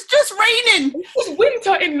 It's just raining. It's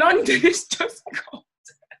winter in London. It's just cold.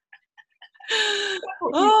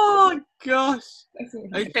 Oh gosh.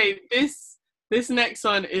 Okay, this next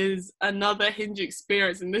one is another Hinge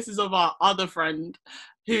experience, and this is of our other friend,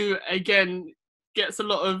 who again gets a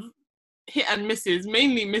lot of hit and misses,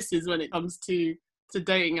 mainly misses when it comes to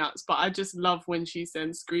dating apps. But I just love when she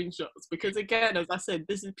sends screenshots, because again, as I said,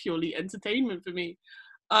 this is purely entertainment for me.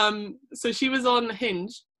 So she was on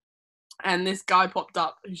Hinge, and this guy popped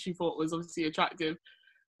up who she thought was obviously attractive.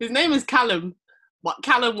 His name is Callum, but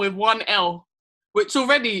Callum with 1 L, which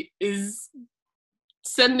already is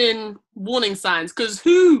sending warning signs, because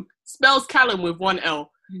who spells Callum with 1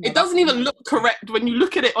 L? It doesn't even look correct when you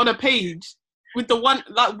look at it on a page with the one,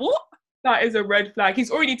 like, what? That is a red flag.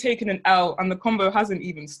 He's already taken an L and the convo hasn't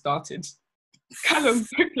even started. Callum,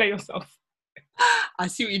 don't play yourself. I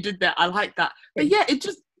see what you did there. I like that. But yeah, it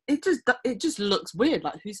just looks weird.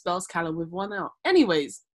 Like, who spells Callum with 1 L?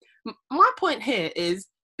 Anyways, my point here is,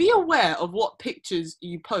 be aware of what pictures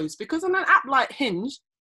you post, because on an app like Hinge,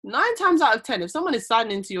 9 times out of 10, if someone is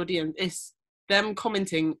signing into your DM, it's them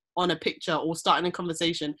commenting on a picture or starting a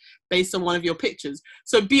conversation based on one of your pictures.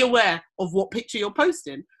 So be aware of what picture you're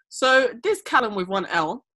posting. So this Callum with 1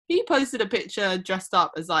 L, he posted a picture dressed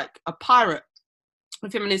up as like a pirate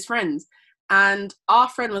with him and his friends. And our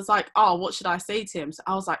friend was like, oh, what should I say to him? So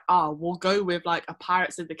I was like, oh, we'll go with like a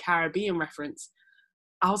Pirates of the Caribbean reference.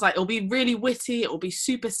 I was like, it'll be really witty, it'll be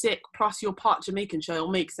super sick, plus you're part Jamaican, so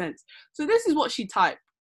it'll make sense. So this is what she typed.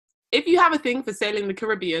 If you have a thing for sailing the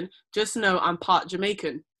Caribbean, just know I'm part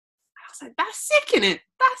Jamaican. I was like, that's sick, innit?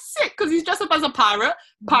 That's sick, because he's dressed up as a pirate,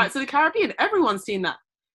 Pirates of the Caribbean. Everyone's seen that.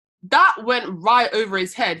 That went right over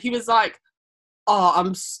his head. He was like,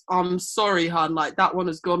 oh, I'm sorry, hun. Like, that one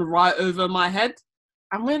has gone right over my head.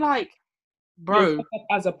 And we're like, bro.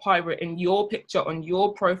 As a pirate in your picture on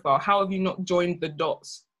your profile, how have you not joined the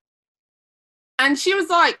dots? And she was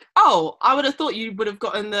like, oh, I would have thought you would have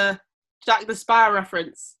gotten the Jack the Sparrow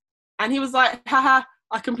reference. And he was like, haha,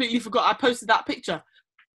 I completely forgot I posted that picture.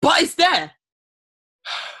 But it's there.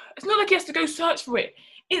 It's not like he has to go search for it.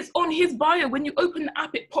 It's on his bio. When you open the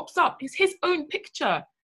app, it pops up. It's his own picture.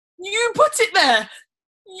 You put it there.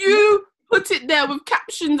 You put it there with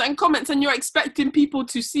captions and comments, and you're expecting people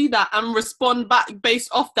to see that and respond back based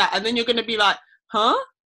off that. And then you're going to be like, huh?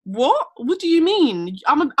 What? What do you mean?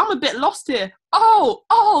 I'm a bit lost here.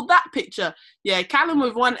 Oh, that picture. Yeah, Callum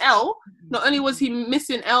with 1 L. Not only was he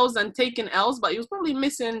missing L's and taking L's, but he was probably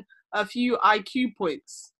missing a few IQ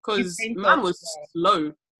points, because man was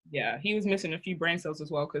slow. Yeah, he was missing a few brain cells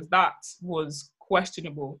as well, because that was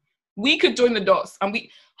questionable. We could join the dots, and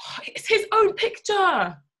it's his own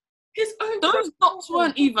picture. His own. Those dots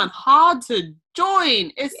weren't even hard to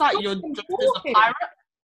join. It's like you're just a pirate.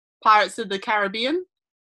 Pirates of the Caribbean.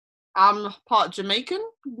 I'm part Jamaican.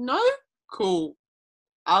 No? Cool.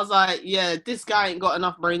 I was like, yeah, this guy ain't got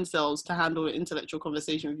enough brain cells to handle an intellectual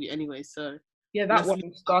conversation with you anyway, so. Yeah, that one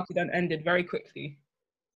started and ended very quickly.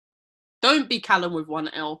 Don't be Callum with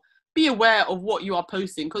 1 L. be aware of what you are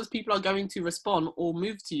posting, because people are going to respond or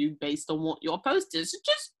move to you based on what you're posting. So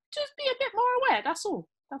just be a bit more aware. That's all.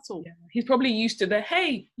 Yeah. He's probably used to the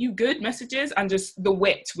 "Hey, you good?" messages, and just the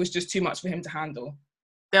wit was just too much for him to handle.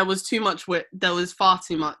 There was too much wit. There was far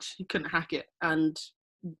too much. He couldn't hack it. And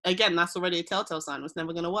again, that's already a telltale sign. It's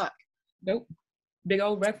never going to work. Nope. Big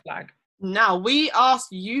old red flag. Now, we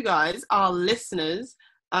asked you guys, our listeners,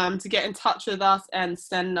 to get in touch with us and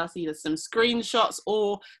send us either some screenshots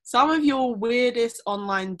or some of your weirdest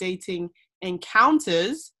online dating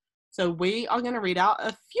encounters. So we are going to read out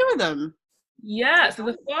a few of them. Yeah, so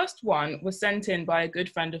the first one was sent in by a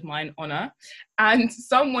good friend of mine, Honor, and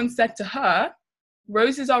someone said to her,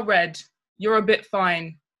 "Roses are red, you're a bit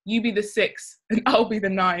fine. You be the 6 and I'll be the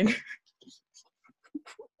 9.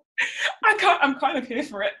 I'm kind of here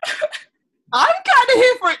for it. I'm kind of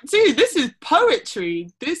here for it too. This is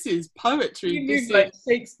poetry. This is Like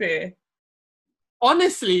Shakespeare.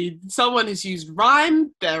 Honestly, someone has used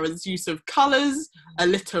rhyme. There is use of colours,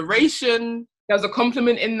 alliteration. There's a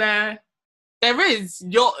compliment in there. There is.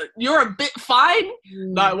 You're a bit fine.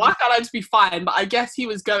 Like, why can't I just be fine? But I guess he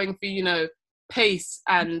was going for, pace,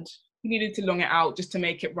 and he needed to long it out just to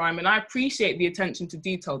make it rhyme. And I appreciate the attention to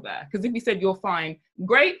detail there. Because if he said you're fine,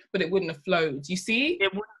 great, but it wouldn't have flowed. You see?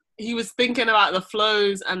 He was thinking about the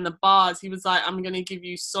flows and the bars. He was like, I'm going to give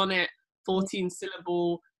you sonnet, 14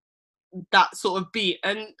 syllable, that sort of beat.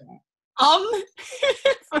 And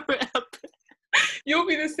for it. You'll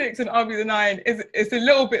be the 6 and I'll be the 9 is a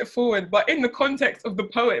little bit forward, but in the context of the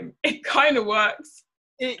poem, it kind of works.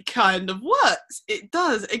 It kind of works. It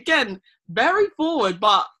does. Again, very forward,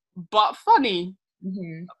 but funny.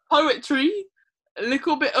 Mm-hmm. Poetry, a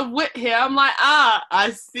little bit of wit here. I'm like,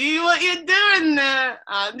 I see what you're doing there.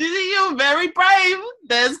 You're very brave.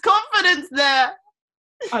 There's confidence there.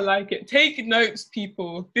 I like it. Take notes,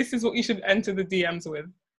 people. This is what you should enter the DMs with.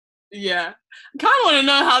 Yeah. I kind of want to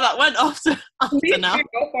know how that went after now.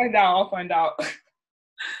 I'll find out.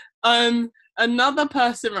 Another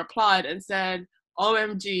person replied and said,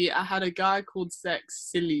 OMG, I had a guy called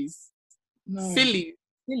Sex Sillies. No.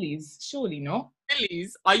 Sillies? Surely not.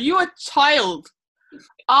 Sillies? Are you a child?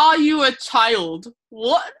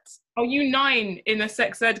 What? Are you 9 in a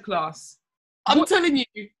sex ed class? I'm telling you.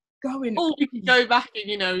 Going. Oh, we can go back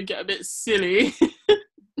and, get a bit silly.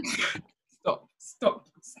 Stop.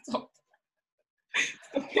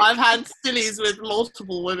 I've had sillies with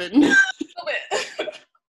multiple women. Stop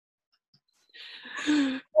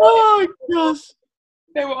it. Oh, gosh.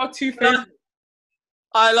 They were our 2 favorites.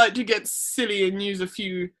 I like to get silly and use a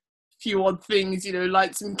few odd things,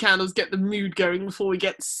 light some candles, get the mood going before we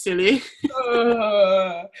get silly.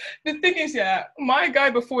 The thing is, my guy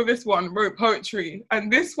before this one wrote poetry,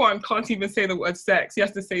 and this one can't even say the word sex. He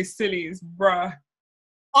has to say sillies, bruh.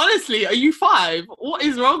 Honestly, are you 5? What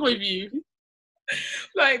is wrong with you?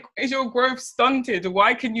 Like, is your growth stunted?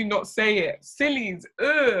 Why can you not say it? Sillies, do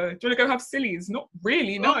you want to go have sillies? Not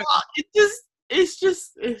really, no. It's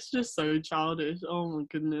just so childish. Oh my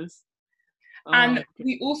goodness. And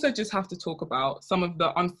we also just have to talk about some of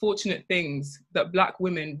the unfortunate things that Black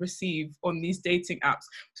women receive on these dating apps.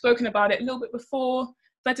 We've spoken about it a little bit before,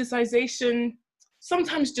 fetishization,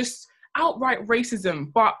 sometimes just outright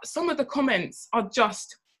racism, but some of the comments are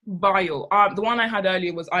just vile. The one I had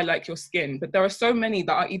earlier was, I like your skin, but there are so many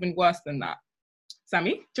that are even worse than that.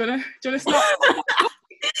 Sammy, do you wanna start?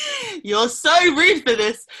 You're so rude for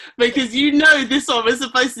this, because this one was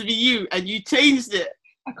supposed to be you and you changed it.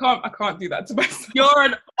 I can't do that to myself. You're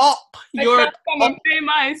an op. I can't come and play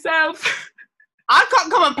myself. I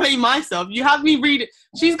can't come and play myself. You have me reading.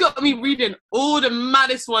 She's got me reading all the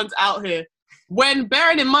maddest ones out here. When,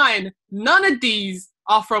 bearing in mind, none of these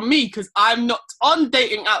are from me, because I'm not on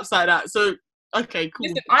dating apps like that. So, okay, cool.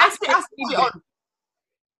 Listen,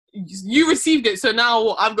 you received it, so now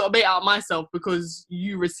I've got to bait out myself because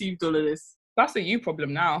you received all of this. That's a you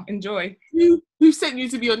problem now. Enjoy. Who sent you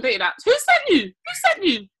to be on dating apps? Who sent you?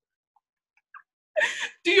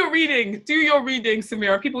 Do your reading,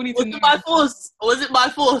 Samira. People need to know. Was it by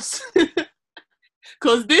force?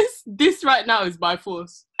 Because this right now is by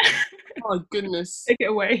force. Oh, goodness. Take it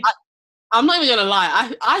away. I'm not even going to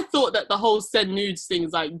lie. I thought that the whole send nudes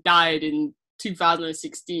things died in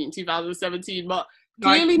 2016, 2017, but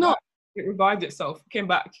clearly not. It revived itself, came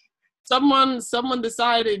back. Someone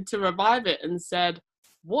decided to revive it and said,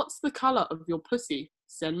 what's the colour of your pussy?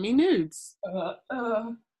 Send me nudes. A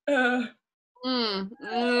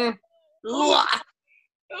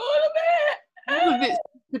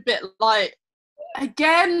bit like,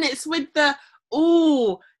 again, it's with the,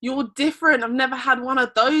 you're different. I've never had one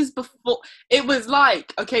of those before. It was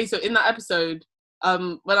like, okay, so in that episode,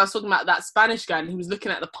 when I was talking about that Spanish guy and he was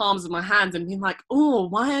looking at the palms of my hands and being like, oh,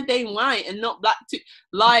 why are they white and not black too?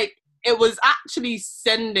 Like, it was actually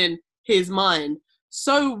sending his mind.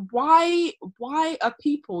 So why are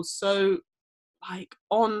people so, like,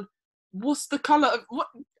 on, what's the color of, what,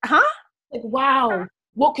 huh? Like, wow,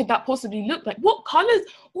 what could that possibly look like? What colors?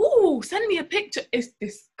 Ooh, send me a picture. It's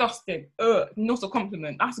disgusting. Ugh, not a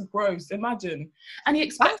compliment. That's gross. Imagine. And he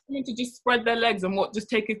expects them to just spread their legs and just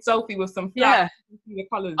take a selfie with some flags. Yeah. The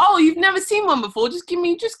colors. Oh, you've never seen one before? Just give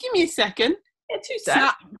me a second. Yeah, 2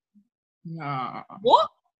 seconds. Nah. What?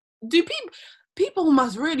 Do people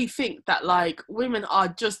must really think that, like, women are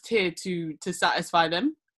just here to satisfy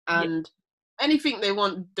them, and anything they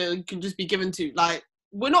want they can just be given to. Like,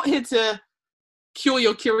 we're not here to cure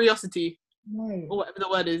your curiosity, or whatever the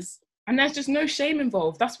word is. And there's just no shame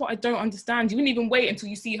involved. That's what I don't understand. You wouldn't even wait until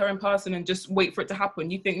you see her in person and just wait for it to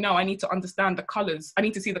happen. You think, no, I need to understand the colours. I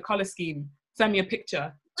need to see the colour scheme. Send me a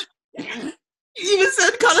picture. You even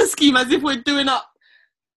said colour scheme as if we're doing up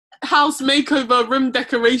house makeover, room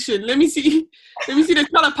decoration. Let me see the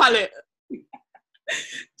colour palette.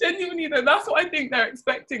 Genuinely though, that's what I think they're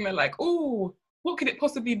expecting. They're like, oh, what could it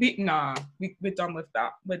possibly be? Nah, we're done with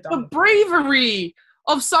that. We're done. The bravery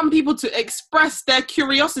of some people to express their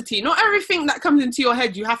curiosity. Not everything that comes into your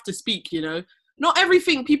head you have to speak, you know. Not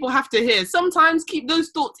everything people have to hear. Sometimes keep those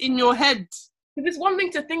thoughts in your head. It's one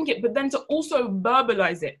thing to think it, but then to also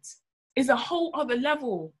verbalize it is a whole other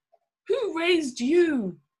level. Who raised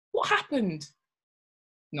you? What happened?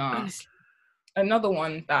 Nah. Honestly. Another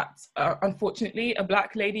one that, unfortunately, a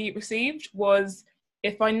black lady received was,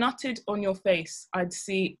 if I nutted on your face, I'd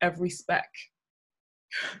see every speck.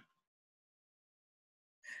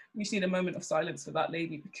 We need a moment of silence for that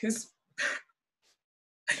lady because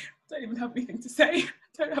I don't even have anything to say.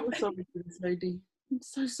 I'm sorry to this lady. I'm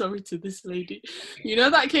so sorry to this lady. You know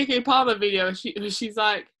that KK Palmer video? She's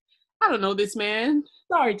like, I don't know this man.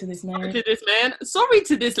 Sorry to this man. Sorry to this man. Sorry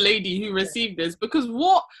to this lady who received this, because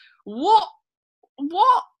what?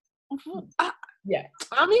 Yeah.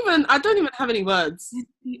 I don't even have any words.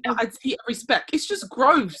 I'd see every speck. It's just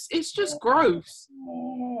gross. It's just gross.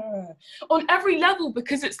 On every level,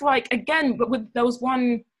 because it's like, again, but there was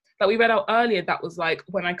one that we read out earlier that was like,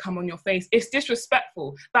 when I come on your face, it's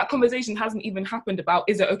disrespectful. That conversation hasn't even happened about,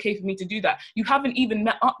 is it okay for me to do that? You haven't even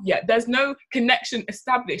met up yet. There's no connection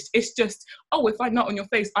established. It's just, oh, if I nut on your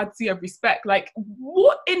face, I'd see every speck. Like,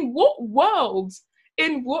 what? In what world?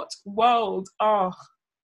 In what world? Oh.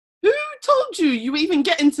 Who told you were even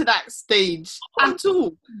getting to that stage at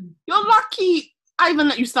all? You're lucky I even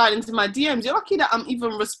let you slide into my DMs. You're lucky that I'm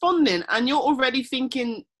even responding, and you're already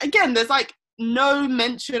thinking, again, there's like no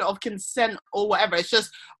mention of consent or whatever. It's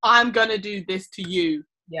just, I'm gonna do this to you.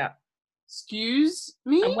 Yeah. Excuse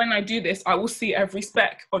me? And when I do this, I will see every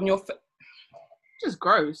speck on your face. Just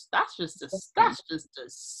gross. That's just disgusting.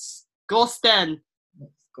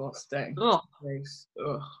 Disgusting. Ugh.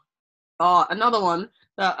 Ugh. Oh, another one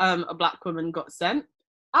that a black woman got sent.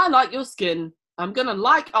 I like your skin. I'm gonna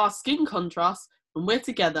like our skin contrast when we're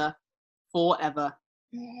together forever.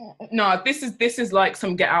 No, this is like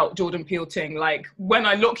some Get Out Jordan Peele thing. Like, when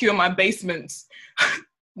I lock you in my basement,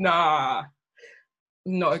 nah,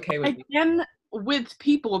 not okay with again with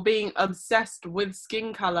people being obsessed with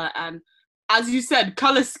skin color and, as you said,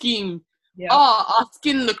 color scheme. Yeah. Oh, our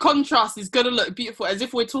skin, the contrast is gonna look beautiful, as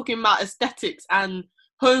if we're talking about aesthetics and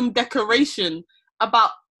home decoration.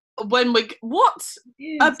 About when we what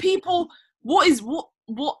are people?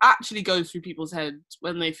 What actually goes through people's heads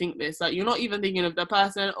when they think this? Like, you're not even thinking of the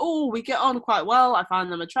person. Oh, we get on quite well. I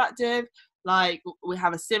find them attractive. Like, we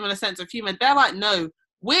have a similar sense of humor. They're like, no,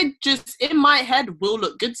 we're just, in my head, we'll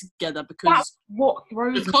look good together because that's what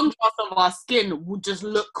throws the contrast of our skin will just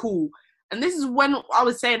look cool. And this is when I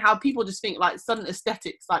was saying how people just think like sudden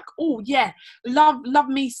aesthetics, like, oh yeah, love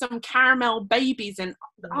me some caramel babies and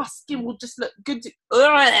our skin will just look good.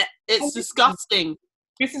 It's disgusting.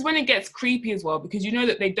 This is when it gets creepy as well, because you know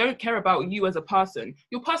that they don't care about you as a person.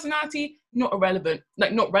 Your personality, not irrelevant,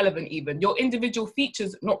 like not relevant even. Your individual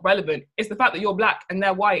features, not relevant. It's the fact that you're black and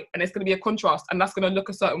they're white and it's going to be a contrast and that's going to look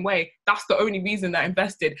a certain way. That's the only reason they're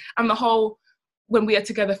invested. And the whole, when we are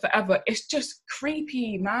together forever, it's just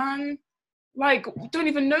creepy, man. Like, we don't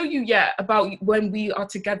even know you yet about when we are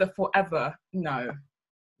together forever. No.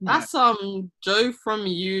 That's Joe from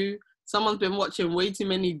You. Someone's been watching way too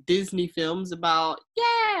many Disney films about,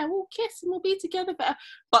 yeah, we'll kiss and we'll be together forever.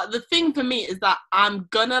 But the thing for me is that I'm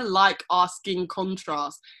gonna like our skin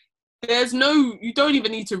contrast. You don't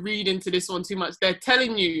even need to read into this one too much. They're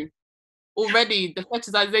telling you already, the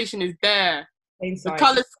fetishization is there. Inside. The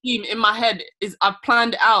color scheme in my head is, I've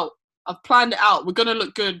planned it out. I've planned it out. We're gonna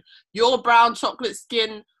look good. Your brown chocolate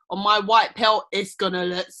skin on my white pelt, it's gonna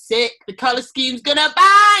look sick. The colour scheme's gonna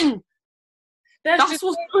bang! That's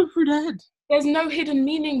what's going through their head. There's no hidden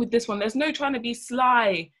meaning with this one. There's no trying to be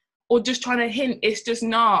sly or just trying to hint. It's just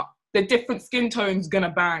not. The different skin tones gonna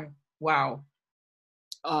bang. Wow.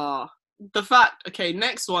 The fact, okay,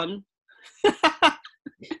 next one.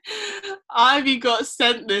 Ivy got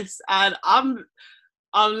sent this and I'm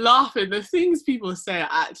laughing. The things people say are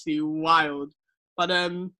actually wild. But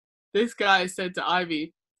this guy said to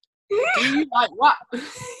Ivy, do you like what?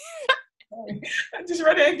 I just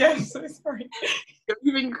read it again, so sorry. You're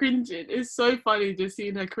even cringing. It's so funny just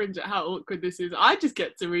seeing her cringe at how awkward this is. I just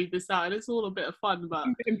get to read this out and it's all a bit of fun, but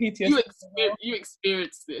you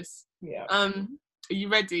experienced this. Yeah. Are you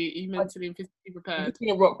ready? Are you mentally and physically prepared? I'm just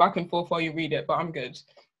gonna rock back and forth while you read it, but I'm good.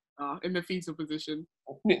 In the fetal position.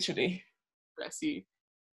 Literally. Bless you.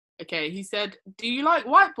 Okay, he said, do you like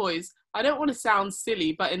white boys? I don't want to sound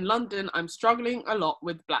silly, but in London, I'm struggling a lot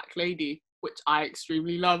with Black Lady, which I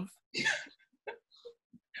extremely love. It's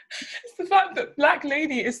the fact that Black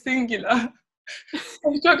Lady is singular.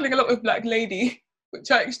 I'm struggling a lot with Black Lady,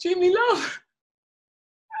 which I extremely love.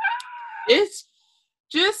 It's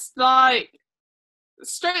just like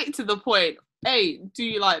straight to the point. Hey, do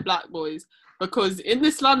you like black boys? Because in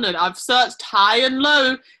this London, I've searched high and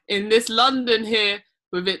low in this London here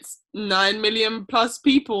with its 9 million plus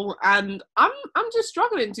people, and I'm just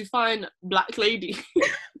struggling to find Black Lady.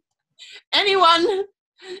 Anyone,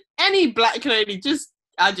 any Black Lady,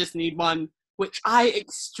 I just need one, which I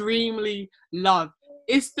extremely love.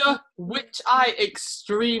 It's the which I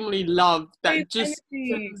extremely love that just...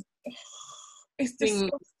 It's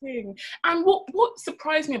disgusting. And what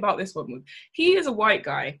surprised me about this one was he is a white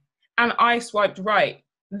guy and I swiped right.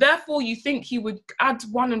 Therefore, you think he would add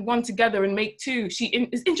 1 and 1 together and make 2. She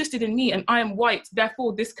is interested in me and I am white.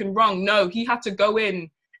 Therefore, this can wrong. No, he had to go in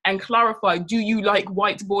and clarify, do you like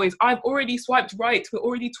white boys? I've already swiped right. We're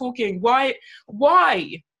already talking. Why?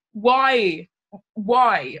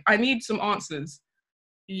 I need some answers.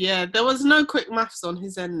 Yeah, there was no quick maths on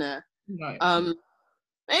his end there. No.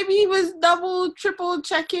 Maybe he was double, triple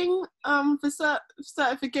checking for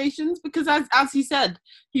certifications, because as he said,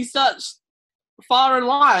 he searched far and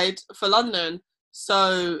wide for London,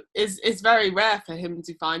 so it's very rare for him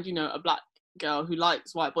to find, a black girl who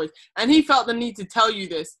likes white boys, and he felt the need to tell you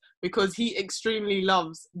this because he extremely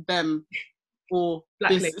loves them, or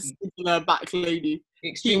Black this lady. particular Black Lady.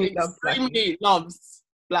 Extremely loves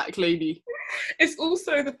Black Lady. It's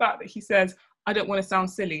also the fact that he says, I don't want to sound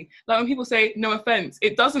silly. Like when people say no offense,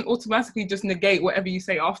 it doesn't automatically just negate whatever you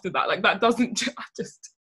say after that. Like that doesn't, I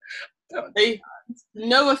just don't.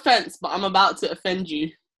 No offense, but I'm about to offend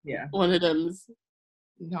you. Yeah. One of them's.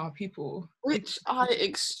 No, people. Which I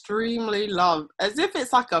extremely love. As if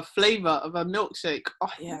it's like a flavour of a milkshake.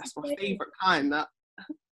 Oh yeah, that's my favourite kind, that.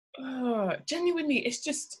 Genuinely, it's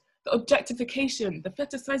just the objectification, the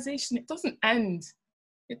fetishization, it doesn't end.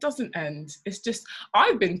 It doesn't end. It's just,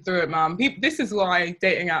 I've been through it, man. This is why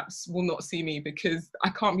dating apps will not see me, because I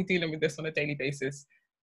can't be dealing with this on a daily basis.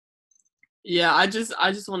 Yeah, I just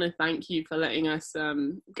want to thank you for letting us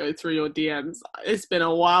go through your DMs. It's been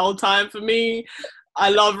a wild time for me.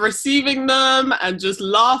 I love receiving them and just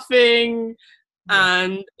laughing. Yeah.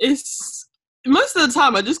 And it's, most of the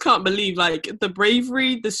time, I just can't believe, like, the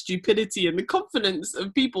bravery, the stupidity, and the confidence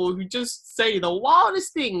of people who just say the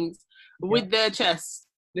wildest things with their chest.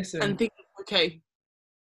 Listen, and think, okay,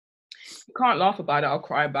 you can't laugh about it, I'll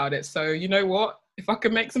cry about it. So you know what? If I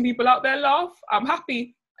can make some people out there laugh, I'm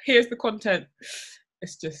happy. Here's the content.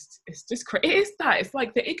 It's just it is that. It's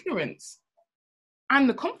like the ignorance and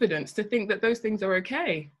the confidence to think that those things are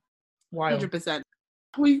okay. Wild. 100%.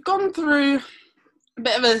 We've gone through a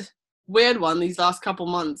bit of a weird one these last couple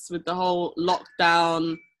months with the whole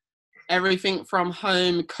lockdown, everything from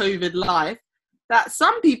home, COVID life, that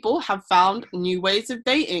some people have found new ways of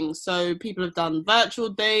dating. So people have done virtual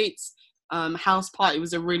dates. House party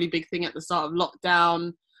was a really big thing at the start of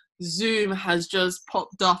lockdown. Zoom has just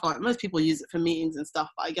popped off. Like, most people use it for meetings and stuff,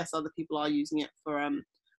 but I guess other people are using it for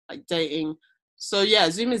like dating. So yeah,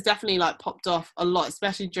 Zoom has definitely like popped off a lot,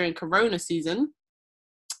 especially during Corona season.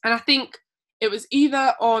 And I think it was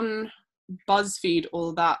either on BuzzFeed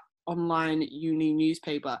or that online uni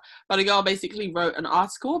newspaper, but a girl basically wrote an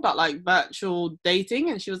article about like virtual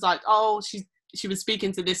dating, and she was like, oh, she was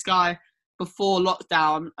speaking to this guy before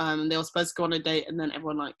lockdown. They were supposed to go on a date, and then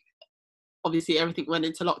everyone, like, obviously everything went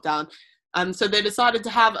into lockdown, so they decided to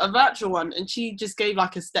have a virtual one, and she just gave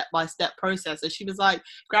like a step-by-step process. And she was like,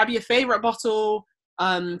 grab your favorite bottle,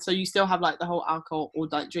 so you still have like the whole alcohol or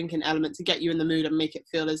like drinking element to get you in the mood and make it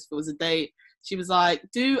feel as if it was a date. she was like,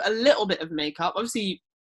 do a little bit of makeup. Obviously,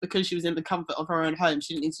 because she was in the comfort of her own home,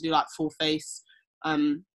 she didn't need to do like full face.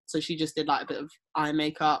 So she just did like a bit of eye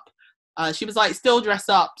makeup. She was like still dressed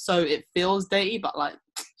up so it feels datey, but like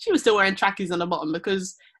she was still wearing trackies on the bottom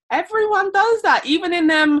because everyone does that. Even in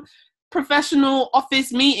them professional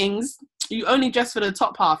office meetings, you only dress for the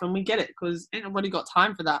top half, and we get it because ain't nobody got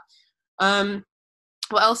time for that.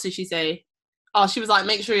 What else did she say? Oh, she was like,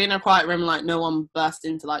 make sure you're in a quiet room, like no one burst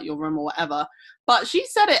into like your room or whatever. But she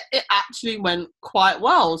said it actually went quite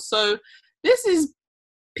well. So this is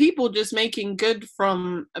people just making good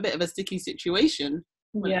from a bit of a sticky situation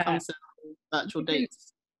when it comes to virtual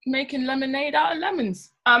dates. Making lemonade out of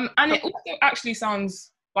lemons. And it also actually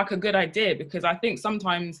sounds like a good idea, because I think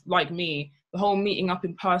sometimes, like me, the whole meeting up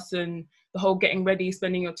in person, the whole getting ready,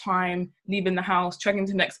 spending your time, leaving the house, trekking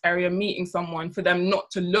to the next area, meeting someone, for them not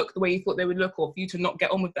to look the way you thought they would look, or for you to not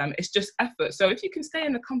get on with them, it's just effort. So if you can stay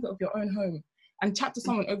in the comfort of your own home and chat to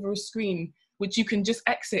someone over a screen, which you can just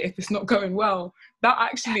exit if it's not going well, that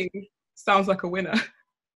actually sounds like a winner.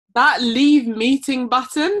 That leave meeting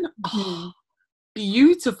button,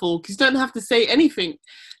 beautiful, because you don't have to say anything.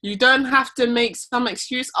 You don't have to make some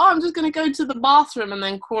excuse. Oh, I'm just going to go to the bathroom and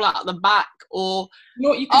then crawl out the back. Or,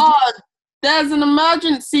 there's an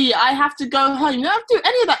emergency, I have to go home. You don't have to do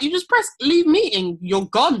any of that. You just press leave meeting. You're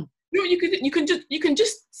gone. No, you can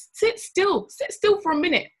just sit still for a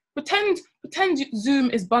minute. Pretend Zoom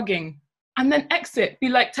is bugging, and then exit. Be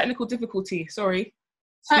like, technical difficulty. Sorry.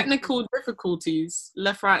 Technical difficulties,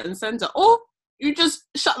 left, right, and centre. Or you just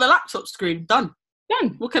shut the laptop screen. Done.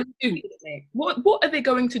 What can I do? What are they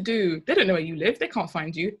going to do? They don't know where you live. They can't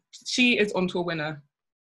find you. She is onto a winner.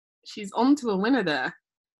 She's onto a winner there.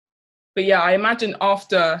 But yeah, I imagine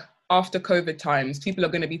after COVID times, people are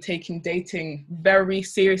going to be taking dating very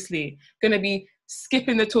seriously. Going to be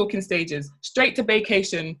skipping the talking stages, straight to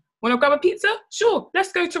vacation. Want to grab a pizza? Sure,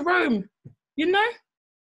 let's go to Rome. You know?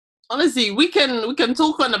 Honestly, we can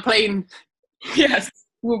talk on the plane. Yes,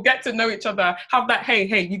 we'll get to know each other. Have that,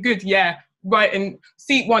 hey, you good? Yeah, right, in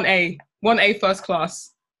seat 1A first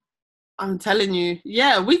class. I'm telling you,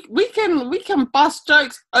 yeah, we can bust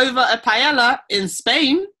jokes over a paella in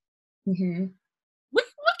Spain. Mm-hmm. We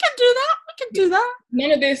can do that. We can do that.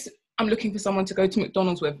 None of this, I'm looking for someone to go to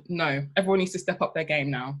McDonald's with. No, everyone needs to step up their game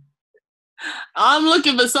now. I'm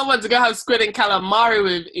looking for someone to go have squid and calamari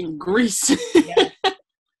with in Greece. Yeah.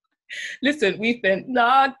 Listen, we've been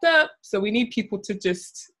locked up, so we need people to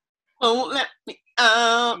just... Oh, let me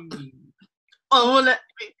out. Oh, let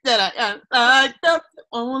me that I am locked up.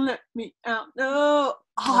 Oh, let me out. No.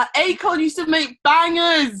 Oh, Akon used to make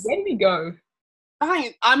bangers. Where did he go?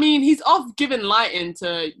 I mean, he's off giving lighting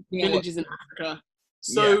to villages in Africa.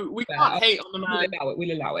 So we can't hate on the man.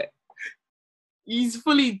 We'll allow it. He's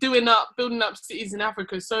fully building up cities in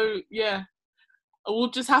Africa. So, yeah.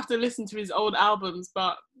 We'll just have to listen to his old albums.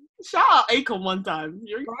 But shout out Akon one time.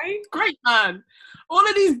 You're a great man. All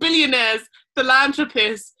of these billionaires,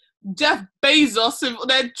 philanthropists, Jeff Bezos,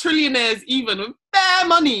 they're trillionaires even, with bare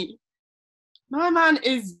money. My man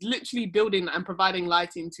is literally building and providing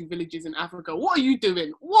lighting to villages in Africa. What are you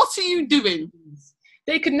doing? What are you doing?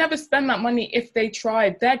 They could never spend that money if they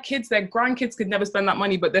tried. Their kids, their grandkids could never spend that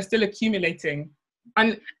money, but they're still accumulating.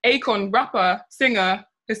 And Akon, rapper, singer,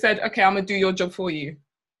 has said, okay, I'm going to do your job for you.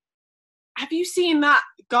 Have you seen that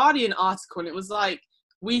Guardian article? It was like,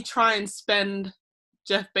 we try and spend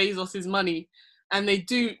Jeff Bezos's money, and they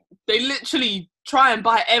literally try and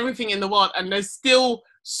buy everything in the world, and there's still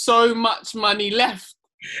so much money left.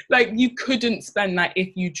 Like, you couldn't spend that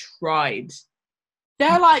if you tried.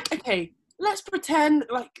 They're like, okay, let's pretend,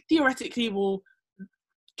 like, theoretically we'll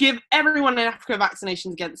give everyone in Africa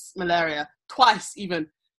vaccinations against malaria, twice even.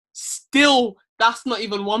 Still, that's not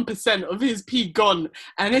even 1% of his pee gone.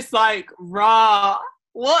 And it's like, rah,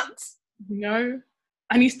 what? No.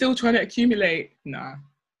 And he's still trying to accumulate. Nah.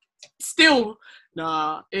 Still,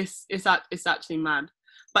 nah, it's actually mad.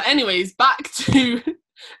 But anyways, back to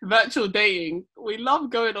virtual dating. We love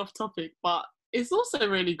going off topic, but it's also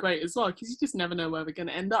really great as well, because you just never know where we're going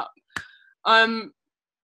to end up.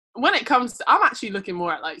 When it comes to, I'm actually looking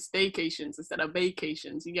more at like staycations instead of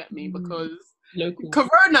vacations, you get me? Because local.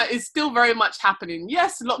 Corona is still very much happening.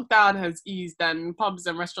 Yes, lockdown has eased and pubs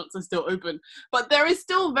and restaurants are still open, but there is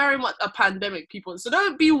still very much a pandemic, people. So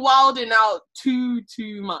don't be wilding out too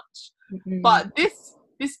much. Mm-hmm. But this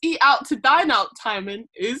eat out to dine out timing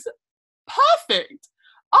is perfect.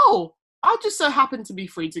 Oh, I just so happen to be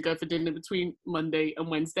free to go for dinner between Monday and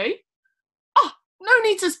Wednesday. Oh, no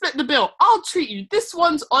need to split the bill. I'll treat you. This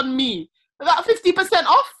one's on me. About 50%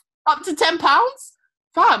 off, up to £10.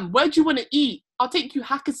 Fam, where do you want to eat? I'll take you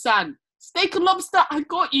Hakkasan. Steak and lobster, I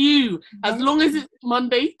got you. As long as it's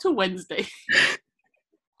Monday to Wednesday.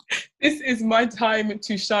 This is my time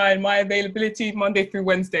to shine. My availability, Monday through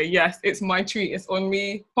Wednesday. Yes, it's my treat. It's on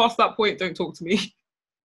me. Past that point, don't talk to me.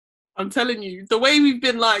 I'm telling you, the way we've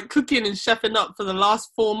been like cooking and chefing up for the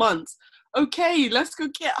last 4 months. Okay, let's go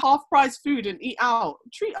get half-price food and eat out.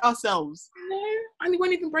 Treat ourselves. No, and we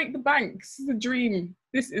won't even break the bank. This is the dream.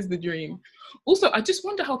 This is the dream. Also, I just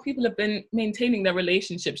wonder how people have been maintaining their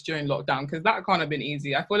relationships during lockdown, because that can't have been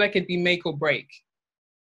easy. I feel like it'd be make or break.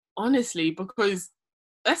 Honestly, because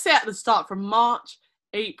let's say at the start, from March,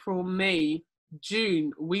 April, May,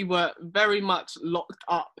 June, we were very much locked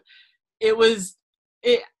up.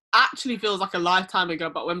 It actually feels like a lifetime ago,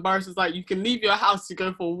 but when Boris was like, you can leave your house to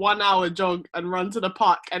go for a 1 hour jog and run to the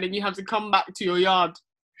park, and then you have to come back to your yard.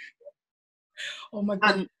 Oh my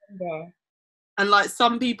God. And like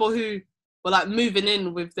some people who were like moving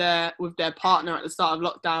in with their partner at the start of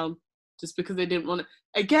lockdown just because they didn't want to.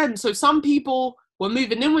 Again, so some people were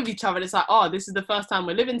moving in with each other and it's like, oh, this is the first time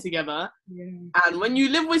we're living together. Yeah. And when you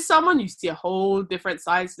live with someone, you see a whole different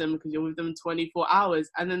side to them because you're with them 24 hours.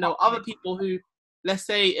 And then there were other people who, let's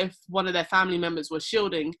say if one of their family members was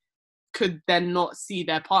shielding, could then not see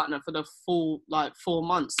their partner for the full like 4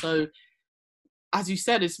 months. So as you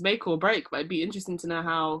said, it's make or break, but it'd be interesting to know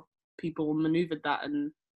how people maneuvered that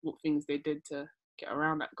and what things they did to get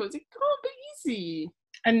around that, because it can't be easy.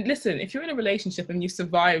 And listen, if you're in a relationship and you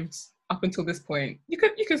survived up until this point, you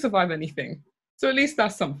can survive anything. So at least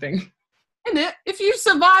that's something. Innit? If you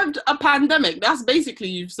survived a pandemic, that's basically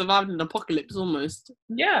you've survived an apocalypse almost.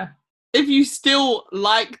 Yeah. If you still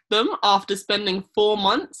like them after spending 4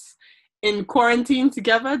 months in quarantine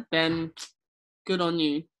together, then good on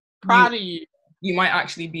you. Proud of you. You might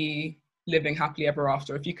actually be living happily ever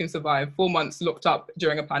after if you can survive 4 months locked up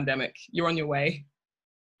during a pandemic. You're on your way.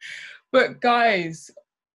 But guys,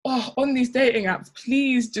 on these dating apps,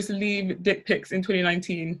 please just leave dick pics in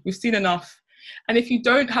 2019. We've seen enough. And if you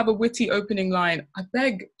don't have a witty opening line, I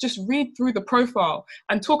beg, just read through the profile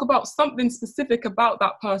and talk about something specific about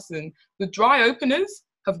that person. The dry openers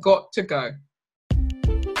have got to go.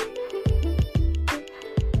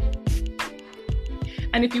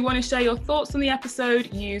 And if you want to share your thoughts on the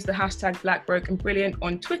episode, use the hashtag BlackBrokenBrilliant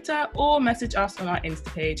on Twitter or message us on our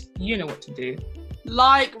Insta page. You know what to do.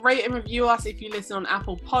 Like, rate and review us if you listen on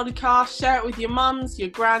Apple Podcasts. Share it with your mums, your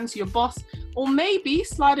grands, your boss, or maybe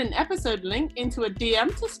slide an episode link into a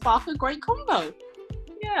DM to spark a great combo.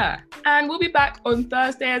 Yeah, and we'll be back on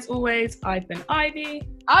Thursday as always. I've been Ivy.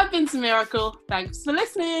 I've been Samiracle. Thanks for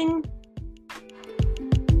listening.